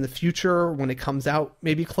about this in the future when it comes out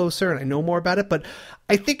maybe closer and I know more about it, but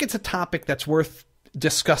I think it's a topic that's worth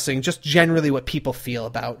discussing, just generally what people feel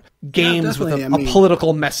about games with a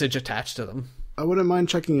political message attached to them. I wouldn't mind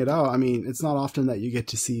checking it out. I mean, it's not often that you get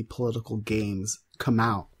to see political games come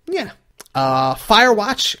out. Yeah.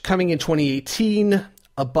 Firewatch coming in 2018.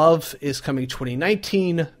 Above is coming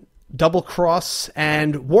 2019. Double Cross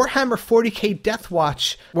and Warhammer 40k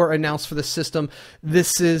Deathwatch were announced for the system.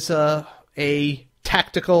 This is a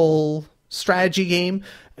tactical strategy game,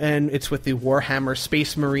 and it's with the Warhammer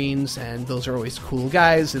Space Marines, and those are always cool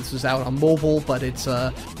guys. This was out on mobile, but it's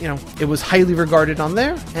it was highly regarded on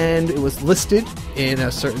there, and it was listed in a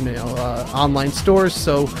certain online stores,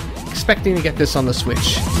 so expecting to get this on the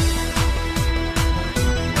Switch.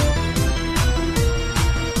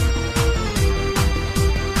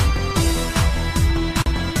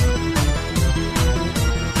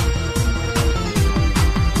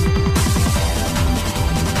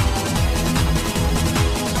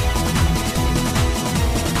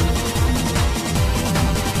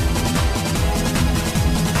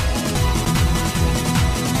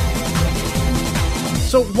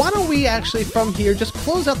 So why don't we actually from here just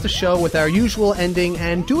close out the show with our usual ending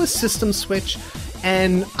and do a system switch,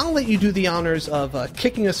 and I'll let you do the honors of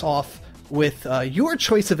kicking us off with your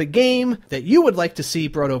choice of a game that you would like to see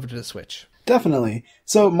brought over to the Switch. Definitely.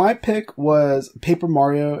 So my pick was Paper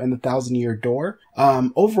Mario and the Thousand Year Door.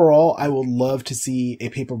 Overall, I would love to see a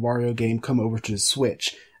Paper Mario game come over to the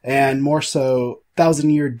Switch. And more so, Thousand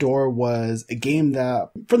Year Door was a game that,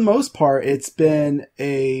 for the most part, it's been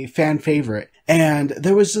a fan favorite. And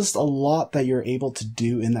there was just a lot that you're able to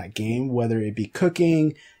do in that game, whether it be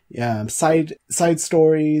cooking, side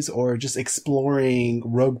stories, or just exploring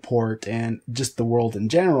Rogueport and just the world in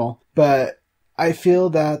general. But I feel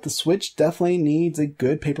that the Switch definitely needs a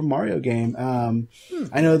good Paper Mario game.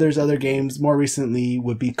 I know there's other games more recently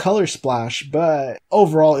would be Color Splash, but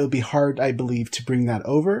overall it would be hard, I believe, to bring that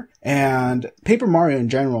over. And Paper Mario in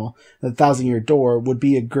general, the Thousand Year Door, would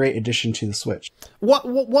be a great addition to the Switch.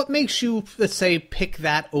 What makes you, let's say, pick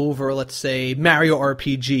that over, let's say, Mario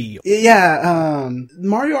RPG? Yeah,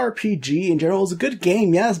 Mario RPG in general is a good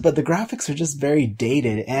game, yes, but the graphics are just very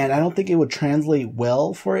dated, and I don't think it would translate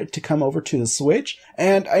well for it to come over to the Switch.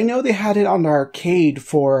 And I know they had it on the arcade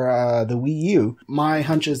for the Wii U. My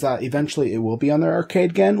hunch is that eventually it will be on their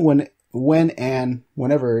arcade again when and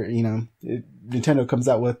whenever, Nintendo comes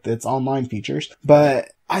out with its online features.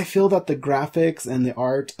 But I feel that the graphics and the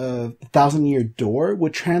art of the Thousand Year Door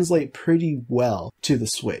would translate pretty well to the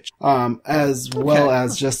Switch, as well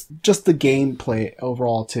as just the gameplay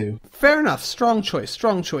overall too. Fair enough. Strong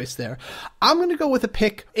choice there. I'm going to go with a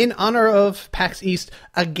pick in honor of PAX East,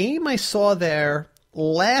 a game I saw there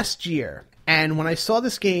last year. And when I saw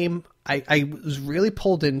this game, I was really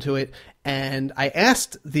pulled into it, and I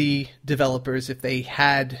asked the developers if they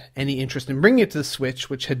had any interest in bringing it to the Switch,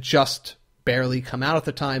 which had just barely come out at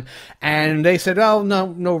the time, and they said, oh,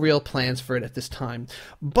 no real plans for it at this time.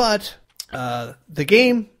 But the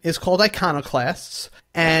game is called Iconoclasts,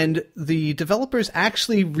 and the developers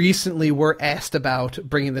actually recently were asked about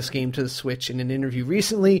bringing this game to the Switch in an interview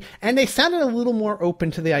recently, and they sounded a little more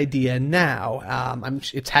open to the idea now.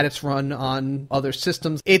 It's had its run on other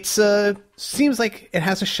systems. It seems like it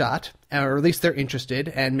has a shot, or at least they're interested,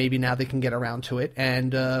 and maybe now they can get around to it.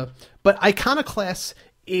 And but Iconoclasts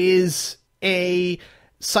is a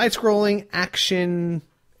side-scrolling action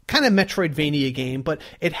kind of Metroidvania game, but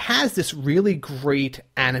it has this really great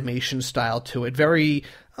animation style to it. Very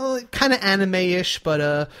kind of anime-ish,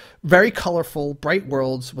 but very colorful, bright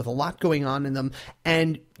worlds with a lot going on in them.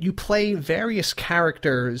 And you play various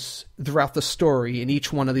characters throughout the story, and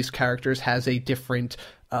each one of these characters has a different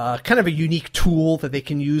kind of a unique tool that they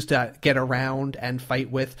can use to get around and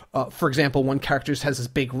fight with. For example, one character has this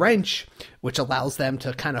big wrench, which allows them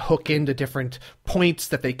to kind of hook into different points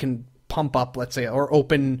that they can pump up, let's say, or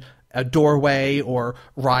open a doorway, or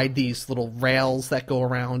ride these little rails that go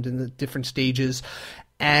around in the different stages.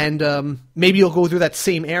 And maybe you'll go through that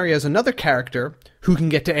same area as another character who can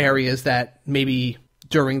get to areas that maybe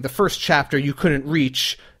during the first chapter you couldn't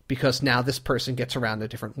reach, because now this person gets around a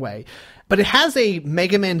different way. But it has a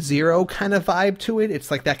Mega Man Zero kind of vibe to it.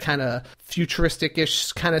 It's like that kind of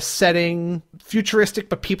futuristic-ish kind of setting. Futuristic,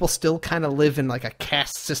 but people still kind of live in like a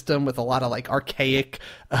caste system with a lot of like archaic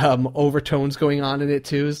overtones going on in it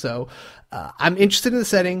too. So I'm interested in the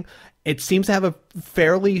setting. It seems to have a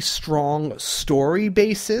fairly strong story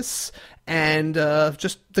basis, and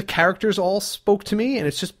just the characters all spoke to me, and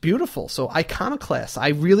it's just beautiful. So Iconoclasts, I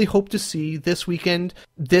really hope to see this weekend,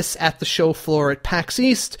 this at the show floor at PAX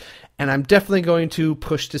East, and I'm definitely going to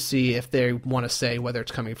push to see if they want to say whether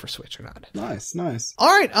it's coming for Switch or not. Nice. All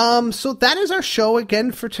right, so that is our show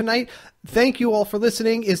again for tonight. Thank you all for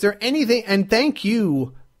listening. Is there anything, and thank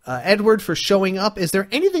you, Edward, for showing up. Is there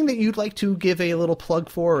anything that you'd like to give a little plug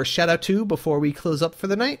for or shout out to before we close up for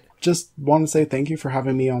the night? Just want to say thank you for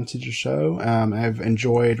having me on to the show. I've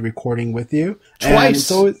enjoyed recording with you. Twice.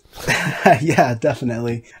 And yeah,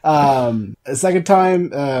 definitely. A second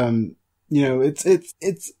time,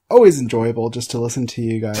 it's always enjoyable just to listen to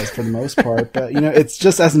you guys for the most part, but it's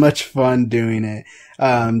just as much fun doing it.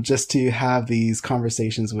 Just to have these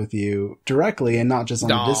conversations with you directly and not just on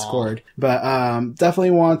the Discord. But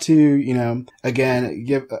definitely want to,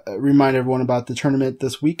 again, remind everyone about the tournament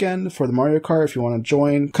this weekend for the Mario Kart. If you want to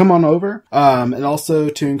join, come on over. And also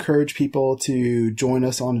to encourage people to join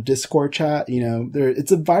us on the Discord chat.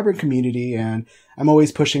 It's a vibrant community, and I'm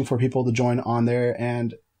always pushing for people to join on there.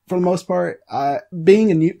 And for the most part,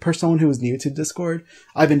 being someone who is new to Discord,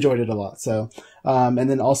 I've enjoyed it a lot. So, and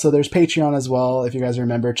then also there's Patreon as well. If you guys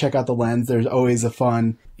remember, check out the Lens. There's always a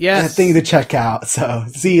fun thing to check out. So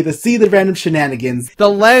see the random shenanigans. The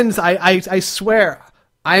Lens, I swear,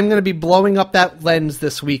 I'm going to be blowing up that Lens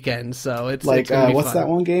this weekend. So it's like, it's what's fun. That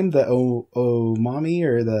one game? The Mommy,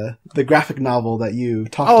 or the graphic novel that you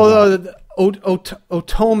talked about?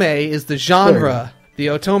 Otome is the genre. Sure. the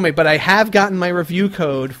Otome. But I have gotten my review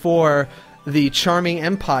code for the Charming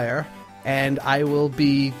Empire, and I will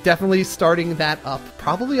be definitely starting that up,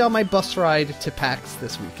 probably on my bus ride to PAX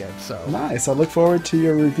this weekend. So nice. I look forward to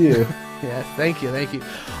your review. Yeah, thank you.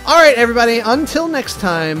 All right, everybody, until next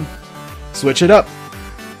time, switch it up.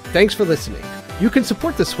 Thanks for listening. You can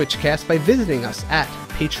support the SwitchCast by visiting us at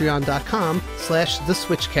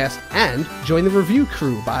patreon.com/theswitchcast and join the review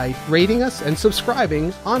crew by rating us and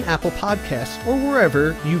subscribing on Apple Podcasts or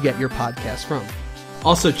wherever you get your podcasts from.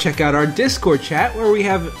 Also, check out our Discord chat where we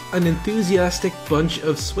have an enthusiastic bunch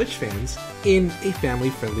of Switch fans in a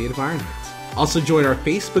family-friendly environment. Also, join our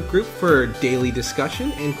Facebook group for daily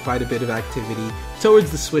discussion and quite a bit of activity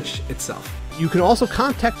towards the Switch itself. You can also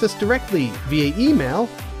contact us directly via email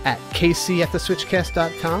at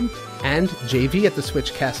kc@theswitchcast.com and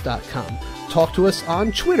jv@theswitchcast.com. Talk to us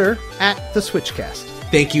on Twitter @theswitchcast.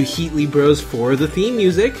 Thank you, HeatleyBros, for the theme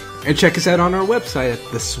music. And check us out on our website at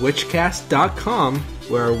theswitchcast.com,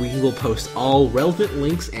 where we will post all relevant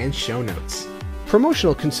links and show notes.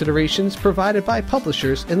 Promotional considerations provided by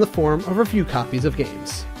publishers in the form of review copies of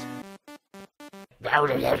games.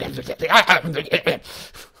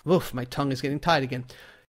 Oof, my tongue is getting tied again.